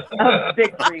a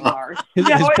victory march. His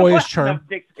boyish charm.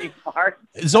 Victory march.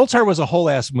 Zoltar was a whole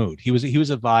ass mood. He was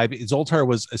a vibe. Zoltar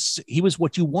was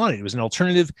what you wanted. It was an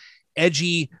alternative,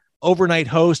 edgy overnight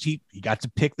host. He got to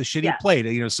pick the shit he played.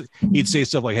 He'd say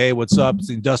stuff like, "Hey, what's up? It's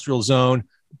the Industrial Zone.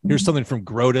 Here's something from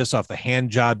Grotus off the Hand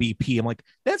Job EP." I'm like,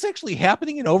 that's actually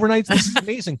happening in overnights. This is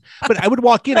amazing. But I would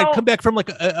walk in, I'd come back from like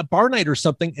a bar night or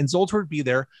something, and Zoltar would be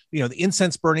there, the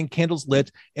incense burning, candles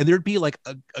lit, and there'd be like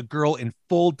a girl in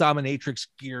full dominatrix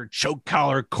gear, choke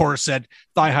collar, corset,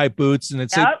 thigh high boots, and it'd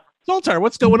say, "Zoltar,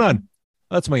 what's going on?"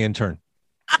 That's my intern.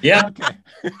 Yeah. Okay.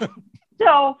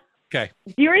 So, okay.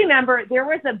 Do you remember there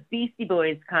was a Beastie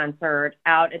Boys concert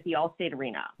out at the Allstate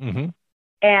Arena?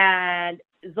 Mm-hmm. And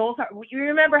Zoltar, you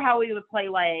remember how we would play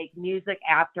like music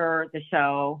after the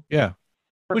show? Yeah.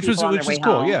 Which was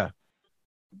cool. Yeah.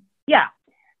 Yeah.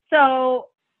 So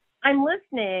I'm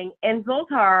listening and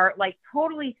Zoltar like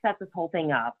totally set this whole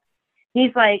thing up.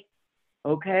 He's like,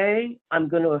 okay, I'm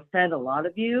going to offend a lot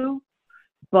of you,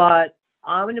 but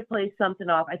I'm going to play something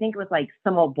off. I think it was like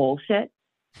some old bullshit.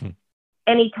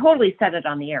 And he totally set it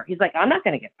on the air. He's like, I'm not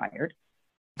going to get fired.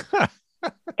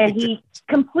 And he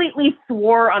completely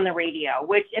swore on the radio,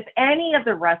 which if any of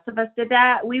the rest of us did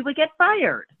that, we would get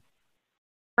fired.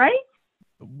 Right?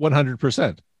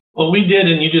 100%. Well, we did,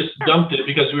 and you just dumped it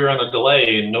because we were on a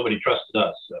delay and nobody trusted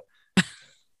us. So.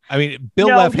 I mean, Bill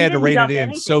Leff had to rein it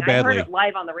in so badly. I heard it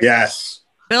live on the radio. Yes.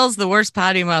 Bill's the worst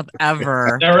potty mouth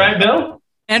ever. Is that right, Bill?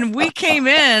 And we came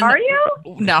in. Are you?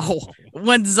 No.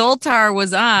 When Zoltar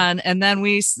was on, and then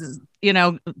we,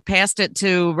 passed it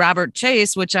to Robert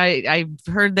Chase, which I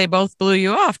heard they both blew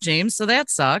you off, James. So that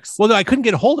sucks. Well, no, I couldn't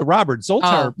get a hold of Robert.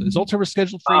 Zoltar was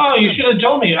scheduled for. Oh, you should have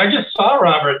told me. I just saw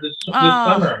Robert this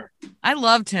summer. I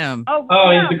loved him.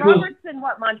 Oh yeah. He's the Robert's in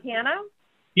what, Montana?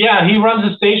 Yeah, he runs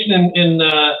a station in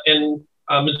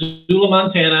Missoula,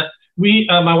 Montana. We,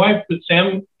 my wife,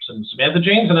 Samantha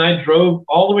James, and I drove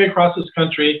all the way across this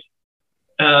country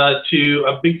to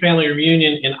a big family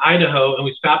reunion in Idaho, and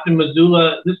we stopped in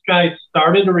Missoula. This guy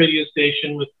started a radio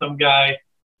station with some guy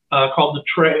called The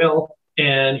Trail,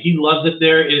 and he loves it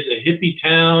there. It is a hippie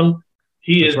town.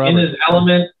 He is in his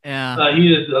element. Yeah.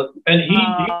 He is,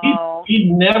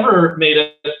 he never made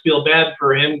us feel bad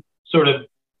for him sort of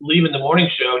leaving the morning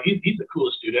show. He's the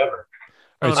coolest dude ever.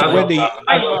 All right, so Wendy,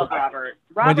 I love Robert.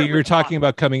 Wendy, you're talking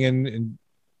about coming in, and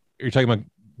you're talking about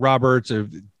Roberts, or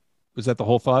was that the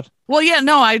whole thought? Well, yeah,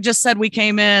 no, I just said we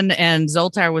came in and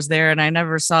Zoltar was there, and I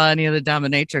never saw any of the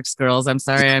dominatrix girls. I'm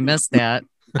sorry, I missed that.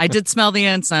 I did smell the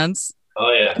incense.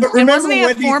 Oh yeah, but remember, wasn't he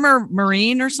a former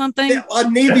Marine or something? A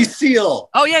Navy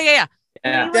SEAL. Oh yeah.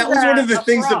 That was one of the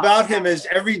things about him is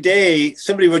every day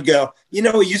somebody would go, he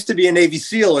used to be a Navy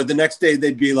SEAL, or the next day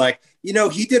they'd be like,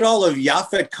 he did all of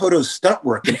Yaphet Kotto's stunt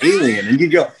work in Alien. And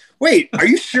you'd go, wait, are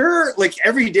you sure? Like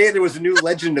every day there was a new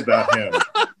legend about him.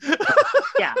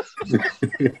 Yeah.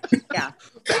 Yeah.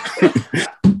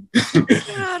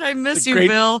 God, I miss you,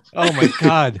 Bill. Oh my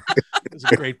God. It was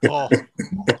a great ball.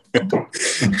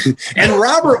 And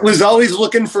Robert was always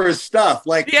looking for his stuff.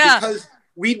 Because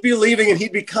we'd be leaving and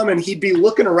he'd be coming. He'd be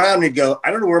looking around and he'd go, I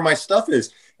don't know where my stuff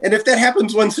is. And if that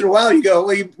happens once in a while, you go,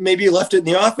 well, maybe you left it in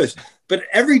the office. But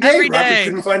every day, Robert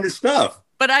couldn't find his stuff.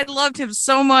 But I loved him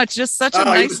so much. Just such a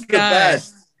nice guy.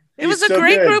 It was a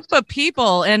great group of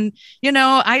people. And,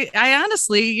 I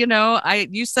honestly,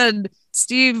 you said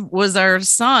Steve was our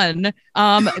son.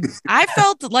 I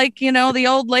felt like, the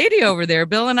old lady over there.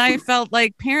 Bill and I felt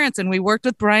like parents, and we worked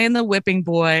with Brian, the whipping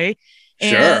boy.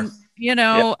 And,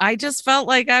 I just felt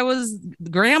like I was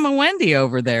Grandma Wendy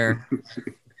over there.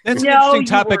 That's an interesting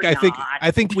topic.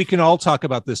 I think we can all talk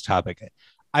about this topic.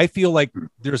 I feel like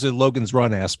there's a Logan's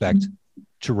Run aspect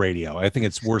to radio. I think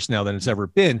it's worse now than it's ever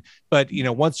been. But,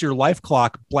 once your life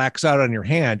clock blacks out on your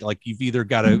hand, like you've either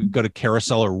got to go to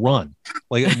carousel or run.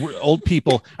 Like old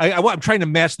people, I'm trying to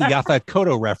match the Yaphet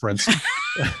Kotto reference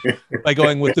by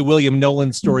going with the William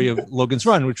Nolan story of Logan's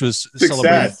Run, which was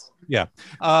celebrated. Yeah.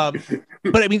 But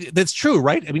I mean, that's true,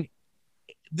 right? I mean,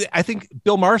 I think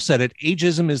Bill Maher said it.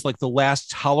 Ageism is like the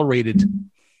last tolerated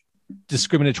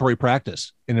discriminatory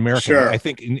practice in America. Sure. I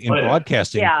think in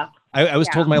broadcasting. Yeah. I was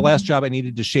told my last job I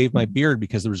needed to shave my beard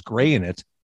because there was gray in it,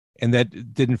 and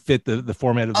that didn't fit the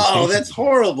format of the station. Oh, that's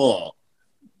horrible.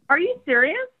 Are you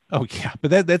serious? Oh yeah,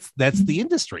 but that's the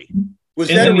industry. Was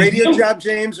that a radio job,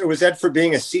 James, or was that for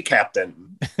being a sea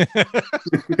captain?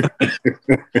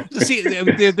 See,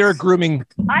 there are grooming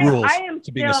rules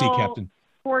to being a sea captain.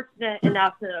 Fortunate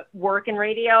enough to work in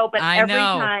radio, but every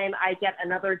time I get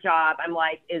another job, I'm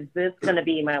like, is this going to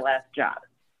be my last job?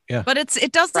 Yeah. But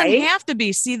it doesn't have to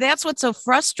be. See, that's what's so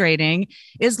frustrating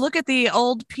is look at the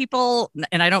old people,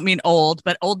 and I don't mean old,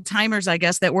 but old timers, I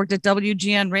guess, that worked at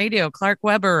WGN Radio, Clark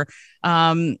Weber,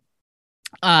 Roy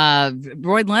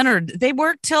Leonard. They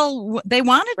worked till they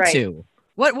wanted to.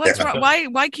 What's wrong?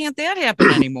 Why can't that happen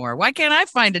anymore? Why can't I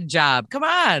find a job? Come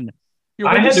on.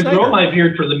 I had to grow my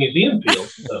beard for the museum field.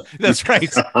 So. That's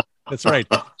right. That's right.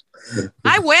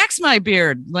 I wax my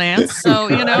beard, Lance. So,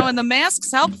 and the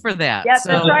masks help for that. Yes,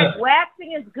 that's right.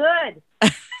 Waxing is good.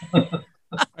 All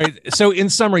right. So in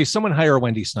summary, someone hire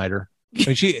Wendy Snyder.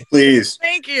 I mean, please.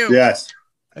 Thank you. Yes.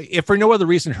 If for no other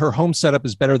reason, her home setup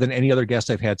is better than any other guest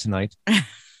I've had tonight. I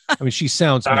mean, she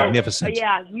sounds magnificent.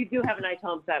 Yeah, you do have a nice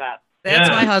home setup. That's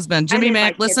my husband, Jimmy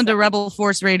Mack. Listen to Rebel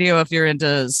Force Radio if you're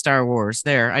into Star Wars.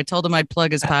 There, I told him I'd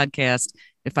plug his podcast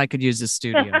if I could use his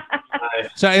studio.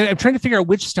 So I'm trying to figure out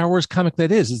which Star Wars comic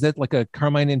that is. Is that like a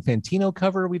Carmine Infantino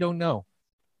cover? We don't know.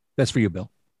 That's for you,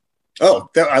 Bill. Oh,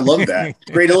 I love that.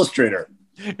 Great illustrator.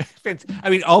 I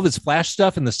mean, all this Flash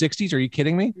stuff in the 60s. Are you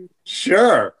kidding me?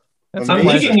 Sure. I'm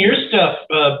looking your stuff,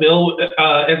 Bill,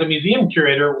 as a museum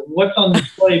curator. What's on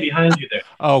display behind you there?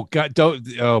 Oh, God.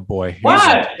 Oh, boy.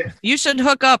 What? You should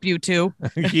hook up, you two.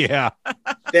 Yeah.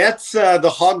 That's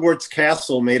the Hogwarts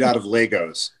castle made out of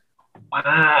Legos. Wow.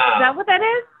 Is that what that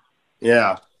is?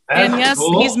 Yeah. And yes,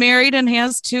 he's married and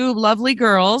has two lovely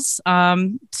girls.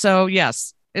 So,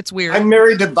 yes, it's weird. I'm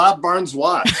married to Bob Barnes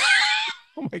Watts.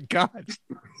 Oh, my God.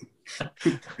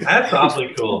 That's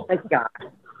awfully cool. Thank God.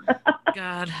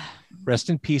 God.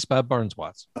 Rest in peace, Bob Barnes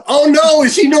Watts. Oh, no.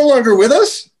 Is he no longer with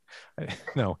us?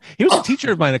 No. He was a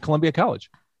teacher of mine at Columbia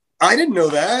College. I didn't know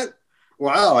that.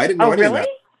 Wow. I didn't know any of that.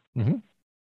 Mm-hmm.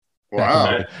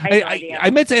 Wow.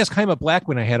 I meant to ask Jaime Black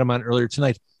when I had him on earlier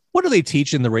tonight. What do they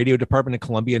teach in the radio department at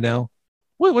Columbia now?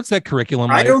 What's that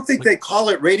curriculum? I don't think they call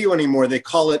it radio anymore. They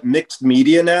call it mixed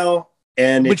media now.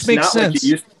 And which makes sense. Like it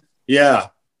used to, yeah.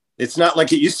 It's not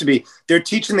like it used to be. They're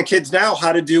teaching the kids now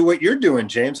how to do what you're doing,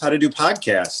 James, how to do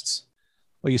podcasts.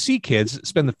 Well, you see, kids,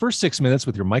 spend the first 6 minutes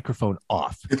with your microphone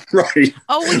off. Right.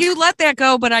 Oh, well, you let that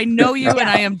go, but I know you and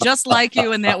I am just like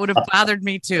you, and that would have bothered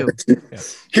me too. Yeah.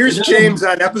 Here's James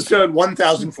on episode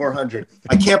 1400.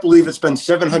 I can't believe it's been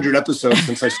 700 episodes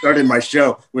since I started my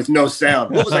show with no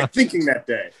sound. What was I thinking that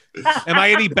day? Am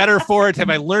I any better for it? Have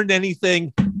I learned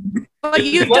anything? But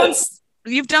you've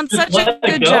done such a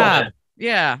good job.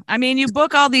 Yeah. I mean, you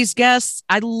book all these guests.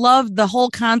 I love the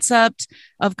whole concept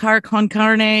of Car Con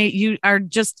Carne. You are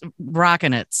just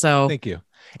rocking it. So thank you.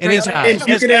 It's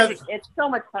so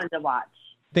much fun to watch.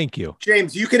 Thank you.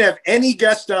 James, you can have any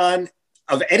guest on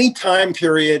of any time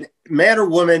period, man or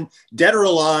woman, dead or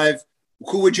alive.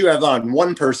 Who would you have on?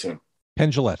 One person.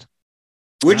 Penn Jillette.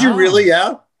 Would you really?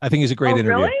 Yeah. I think he's a great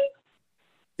interview. Really?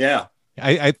 Yeah.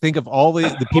 I think of all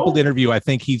the people to interview, I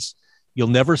think you'll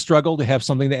never struggle to have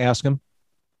something to ask him.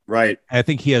 Right. I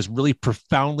think he has really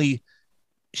profoundly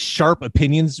sharp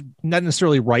opinions, not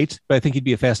necessarily right, but I think he'd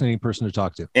be a fascinating person to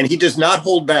talk to. And he does not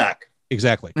hold back.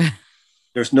 Exactly.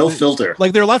 There's no filter.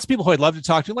 Like there are lots of people who I'd love to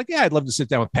talk to. Like, yeah, I'd love to sit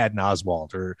down with Patton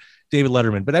Oswalt or David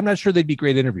Letterman, but I'm not sure they'd be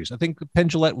great interviews. I think Penn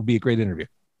Jillette would be a great interview.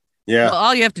 Yeah. Well,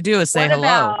 all you have to do is say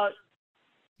hello.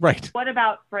 Right. What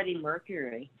about Freddie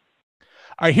Mercury?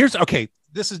 All right, okay.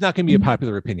 This is not going to be a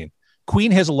popular opinion.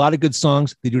 Queen has a lot of good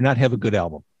songs. They do not have a good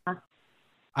album.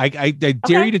 I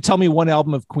dare you to tell me one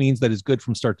album of Queen's that is good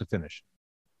from start to finish.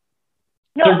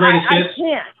 No, I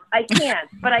can't.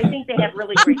 But I think they have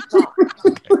really great songs.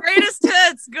 Greatest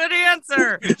hits. Good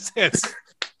answer. Greatest hits.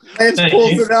 Lance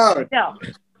pulls it out. No.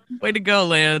 Way to go,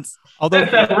 Lance. Although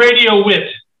That's that radio wit.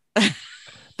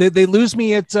 they lose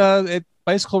me at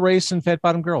Bicycle Race and Fat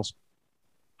Bottom Girls.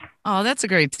 Oh, that's a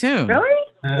great tune. Really?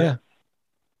 Yeah.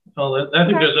 Well, I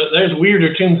think there's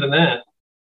weirder tunes than that.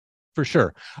 For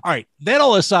sure. All right. That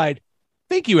all aside,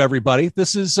 thank you, everybody.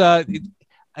 This is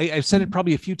I've said it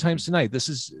probably a few times tonight. This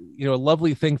is a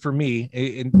lovely thing for me.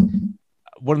 And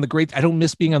one of the great. I don't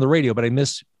miss being on the radio, but I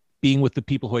miss being with the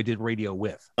people who I did radio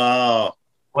with. Oh,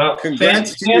 well,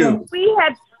 congrats to you. We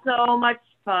had so much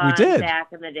fun. We did. Back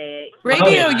in the day.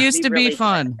 Radio used to be really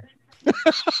fun.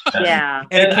 Yeah.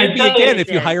 And it could be again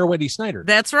if you hire Wendy Snyder.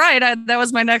 That's right. That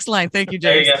was my next line. Thank you,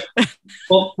 James.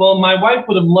 Well, my wife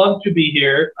would have loved to be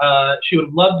here. She would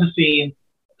have loved to see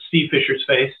Steve Fisher's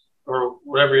face, or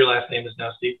whatever your last name is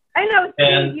now, Steve. I know.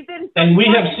 And, you've been and we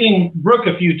have seen Brooke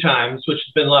a few times, which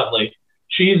has been lovely.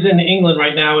 She's in England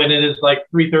right now, and it is like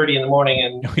 3:30 in the morning.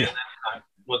 And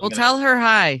We'll tell her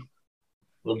hi.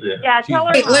 We'll do. Yeah, tell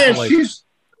her. Hey, Lance,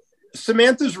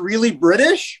 Samantha's really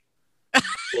British?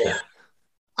 Yeah.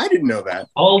 I didn't know that.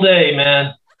 All day,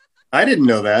 man. I didn't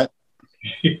know that.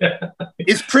 Yeah.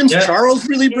 Is Prince Charles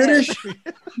really British?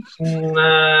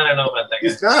 Nah, I don't know about that guy.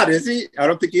 He's not, is he? I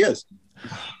don't think he is.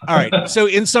 All right. So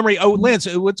in summary,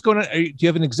 Lance, what's going on? Do you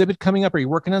have an exhibit coming up? Are you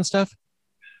working on stuff?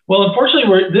 Well,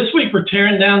 unfortunately, this week we're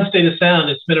tearing down State of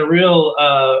Sound. It's been a real,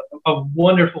 a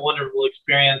wonderful, wonderful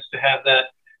experience to have that.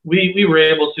 We were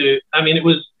able to. I mean, it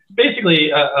was basically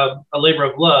a labor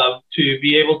of love to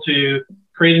be able to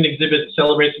create an exhibit that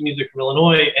celebrates the music from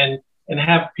Illinois and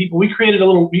have people. We created a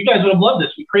little. You guys would have loved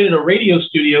this. We created a radio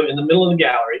studio in the middle of the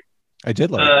gallery. I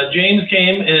did love it. James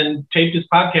came and taped his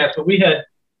podcast, but we had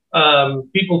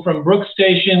people from Brooks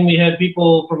Station. We had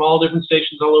people from all different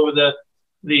stations all over the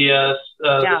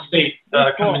state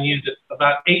come and use it.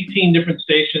 About 18 different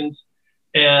stations,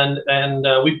 and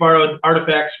we borrowed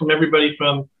artifacts from everybody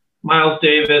from Miles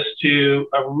Davis to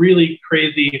a really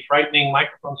crazy, frightening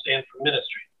microphone stand from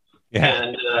Ministry. Yeah.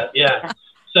 And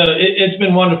so it's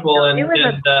been wonderful. And it was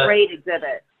a great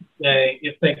exhibit.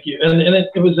 Thank you. And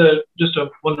it was just a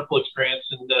wonderful experience.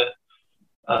 And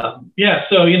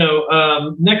so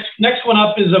next one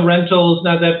up is a rental. It's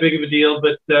not that big of a deal,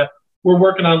 but we're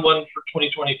working on one for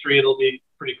 2023. It'll be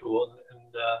pretty cool.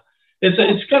 And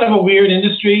it's kind of a weird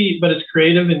industry, but it's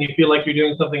creative, and you feel like you're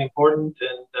doing something important.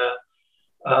 And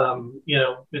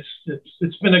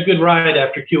it's been a good ride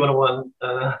after Q101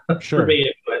 sure. for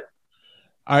me. But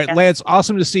all right, Lance,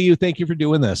 awesome to see you. Thank you for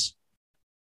doing this.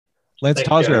 Lance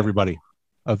Tauser, everybody,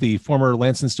 of the former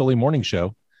Lance and Stoley Morning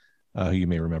Show, who you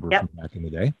may remember from back in the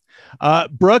day.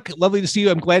 Brooke, lovely to see you.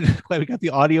 I'm glad we got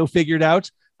the audio figured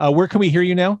out. Where can we hear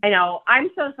you now? I know. I'm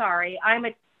so sorry. I'm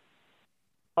a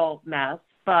total mess,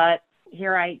 but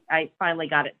here I finally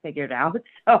got it figured out.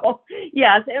 So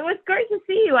yes, it was great to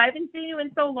see you. I haven't seen you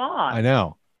in so long. I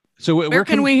know. So where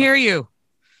can we hear you?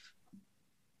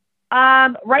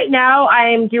 Right now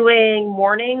I'm doing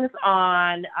mornings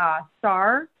on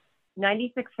Star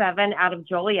 96.7 out of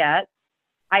Joliet.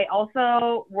 I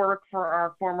also work for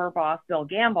our former boss, Bill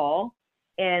Gamble,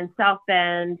 in South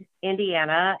Bend,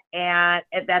 Indiana, and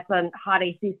that's a hot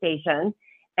AC station.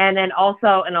 And then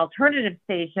also an alternative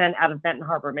station out of Benton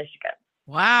Harbor, Michigan.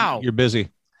 Wow. You're busy.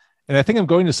 And I think I'm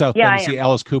going to South Bend to see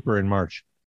Alice Cooper in March.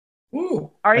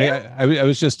 Ooh. Are you? I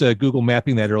was just Google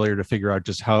mapping that earlier to figure out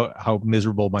just how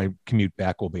miserable my commute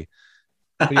back will be.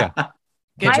 But yeah.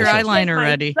 Get your eyeliner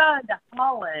ready. My son to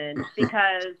Holland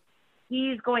because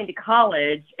he's going to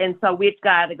college. And so we've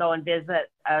got to go and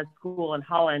visit a school in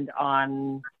Holland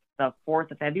on the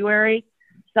 4th of February.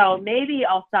 So maybe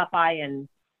I'll stop by and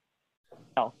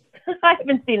I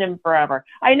haven't seen him forever.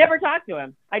 I never talked to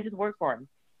him. I just work for him.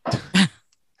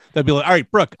 That'd be like, all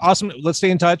right, Brooke, awesome. Let's stay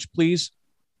in touch, please.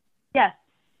 Yes.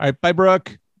 All right. Bye,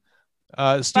 Brooke.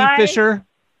 Steve Fisher,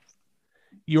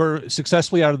 you're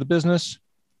successfully out of the business.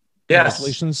 Yes.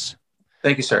 Congratulations.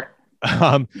 Thank you, sir.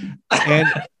 And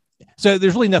so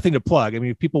there's really nothing to plug. I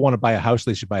mean, if people want to buy a house,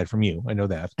 they should buy it from you. I know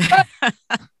that.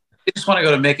 You just want to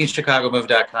go to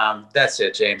makingchicagomove.com. That's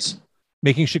it, James.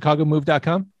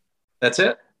 Makingchicagomove.com? That's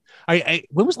it.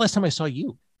 When was the last time I saw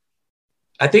you?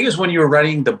 I think it was when you were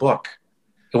writing the book.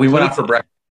 And we went out for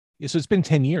breakfast. Yeah, so it's been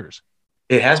 10 years.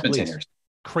 It has been 10 years.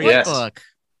 Crazy. Yes. Book.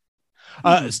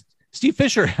 Steve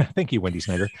Fisher. Thank you, Wendy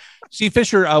Snyder. Steve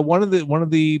Fisher, one of the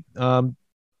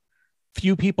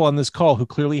few people on this call who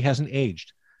clearly hasn't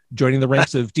aged, joining the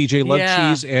ranks of DJ Love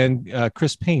Cheese and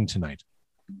Chris Payne tonight.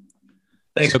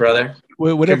 Thanks, brother.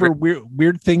 Whatever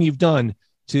weird thing you've done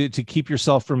to keep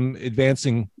yourself from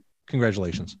advancing,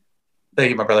 congratulations.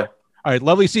 Thank you, my brother. All right,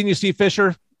 lovely seeing you, Steve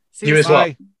Fisher. You as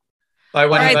well. All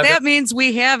right, that means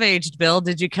we have aged, Bill.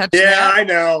 Did you catch that? Yeah, I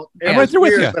know. I went through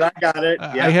with you, but I got it.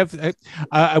 Yeah.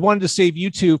 I wanted to save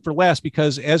you two for last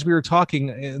because as we were talking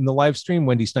in the live stream,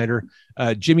 Wendy Snyder,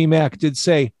 Jimmy Mack did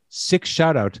say 6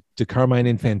 shout out to Carmine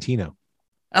Infantino.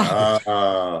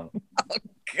 Oh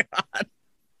God.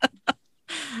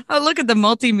 Oh, look at the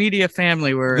multimedia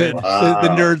family we're in.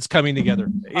 The nerds coming together.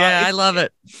 Yeah, I love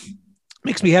it.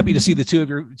 Makes me happy to see the two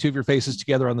of your faces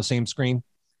together on the same screen.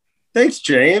 Thanks,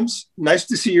 James. Nice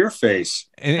to see your face.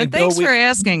 And thanks for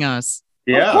asking us.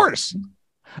 Yeah, of course.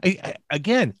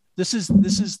 Again, this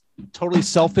is totally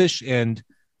selfish and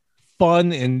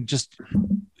fun, and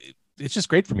it's just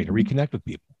great for me to reconnect with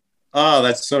people. Oh,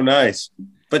 that's so nice.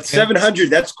 But 700,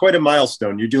 that's quite a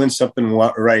milestone. You're doing something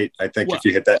right, I think, if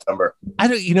you hit that number. I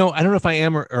don't know if I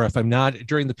am or if I'm not.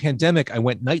 During the pandemic, I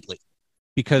went nightly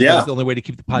because that was the only way to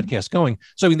keep the podcast going.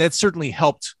 So, I mean, that certainly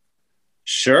helped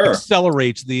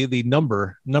accelerate the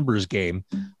numbers game.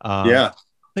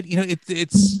 But,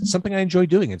 it's something I enjoy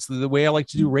doing. It's the way I like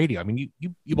to do radio. I mean,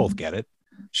 you both get it.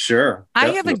 Sure. I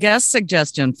have a guest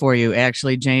suggestion for you,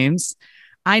 actually, James.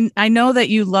 I know that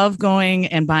you love going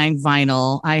and buying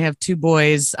vinyl. I have 2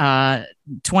 boys,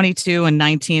 22 and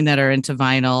 19, that are into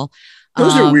vinyl.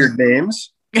 Those are weird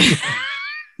names.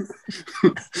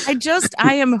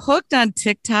 I am hooked on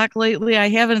TikTok lately. I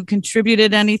haven't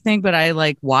contributed anything, but I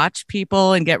like watch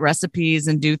people and get recipes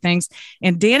and do things.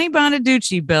 And Danny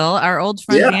Bonaducci, Bill, our old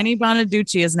friend Danny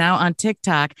Bonaducci, is now on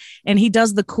TikTok, and he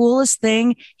does the coolest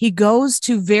thing. He goes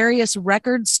to various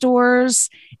record stores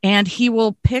and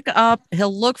he'll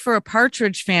look for a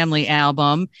Partridge Family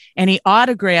album and he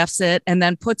autographs it and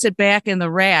then puts it back in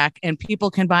the rack and people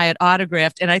can buy it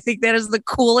autographed. And I think that is the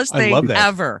coolest thing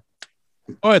ever.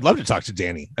 Oh, I'd love to talk to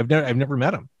Danny. I've never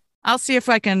met him. I'll see if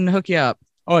I can hook you up.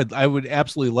 Oh, I would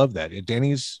absolutely love that.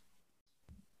 Danny's.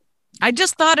 I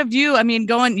just thought of you. I mean,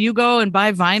 you go and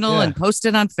buy vinyl and post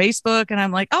it on Facebook, and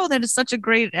I'm like, oh, that is such a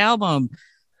great album.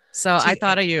 So I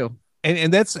thought of you.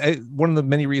 And that's one of the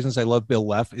many reasons I love Bill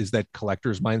Leff is that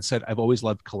collector's mindset. I've always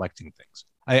loved collecting things.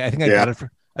 I think I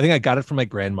got it from my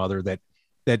grandmother. That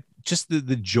just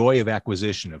the joy of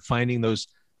acquisition, of finding those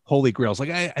holy grails.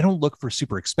 Like I don't look for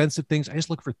super expensive things. I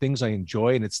just look for things I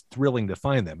enjoy, and it's thrilling to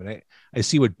find them. And I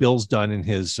see what Bill's done in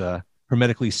his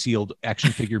hermetically sealed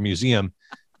action figure museum.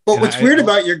 But what's weird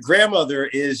about your grandmother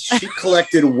is she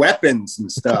collected weapons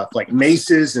and stuff like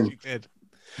maces and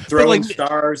throwing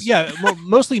stars. Yeah,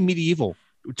 mostly medieval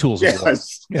tools.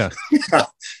 Yes. Yeah.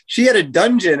 She had a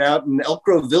dungeon out in Elk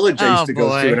Grove Village I used to go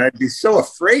to, and I'd be so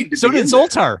afraid to. So did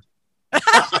Zoltar.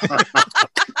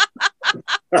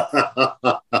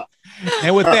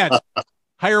 And with that,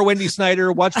 hire Wendy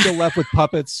Snyder, watch Bill Leff with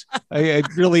puppets. I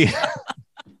really,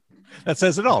 that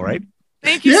says it all, right?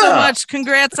 Thank you so much.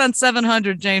 Congrats on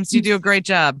 700, James. You do a great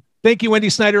job. Thank you, Wendy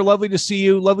Snyder. Lovely to see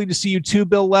you. Lovely to see you too,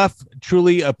 Bill Leff.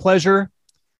 Truly a pleasure.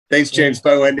 Thanks, James.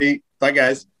 Bye, Wendy. Bye,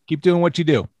 guys. Keep doing what you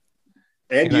do.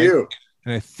 And you.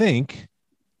 I think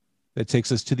that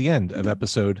takes us to the end of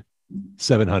episode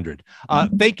 700.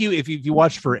 Thank you. If you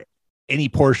watched for any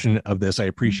portion of this, I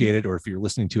appreciate it. Or if you're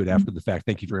listening to it after the fact,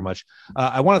 thank you very much.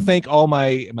 I want to thank all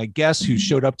my guests who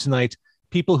showed up tonight,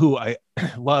 people who I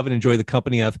love and enjoy the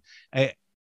company of.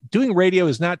 Doing radio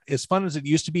is not as fun as it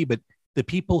used to be, but the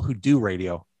people who do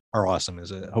radio are awesome,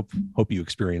 as I hope you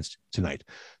experienced tonight.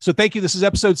 So thank you. This is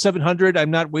episode 700.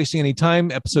 I'm not wasting any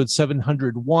time. Episode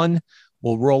 701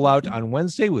 will roll out on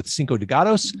Wednesday with Cinco de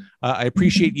Gatos. I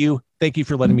appreciate you. Thank you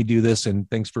for letting me do this, and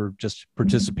thanks for just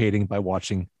participating by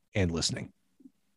watching and listening.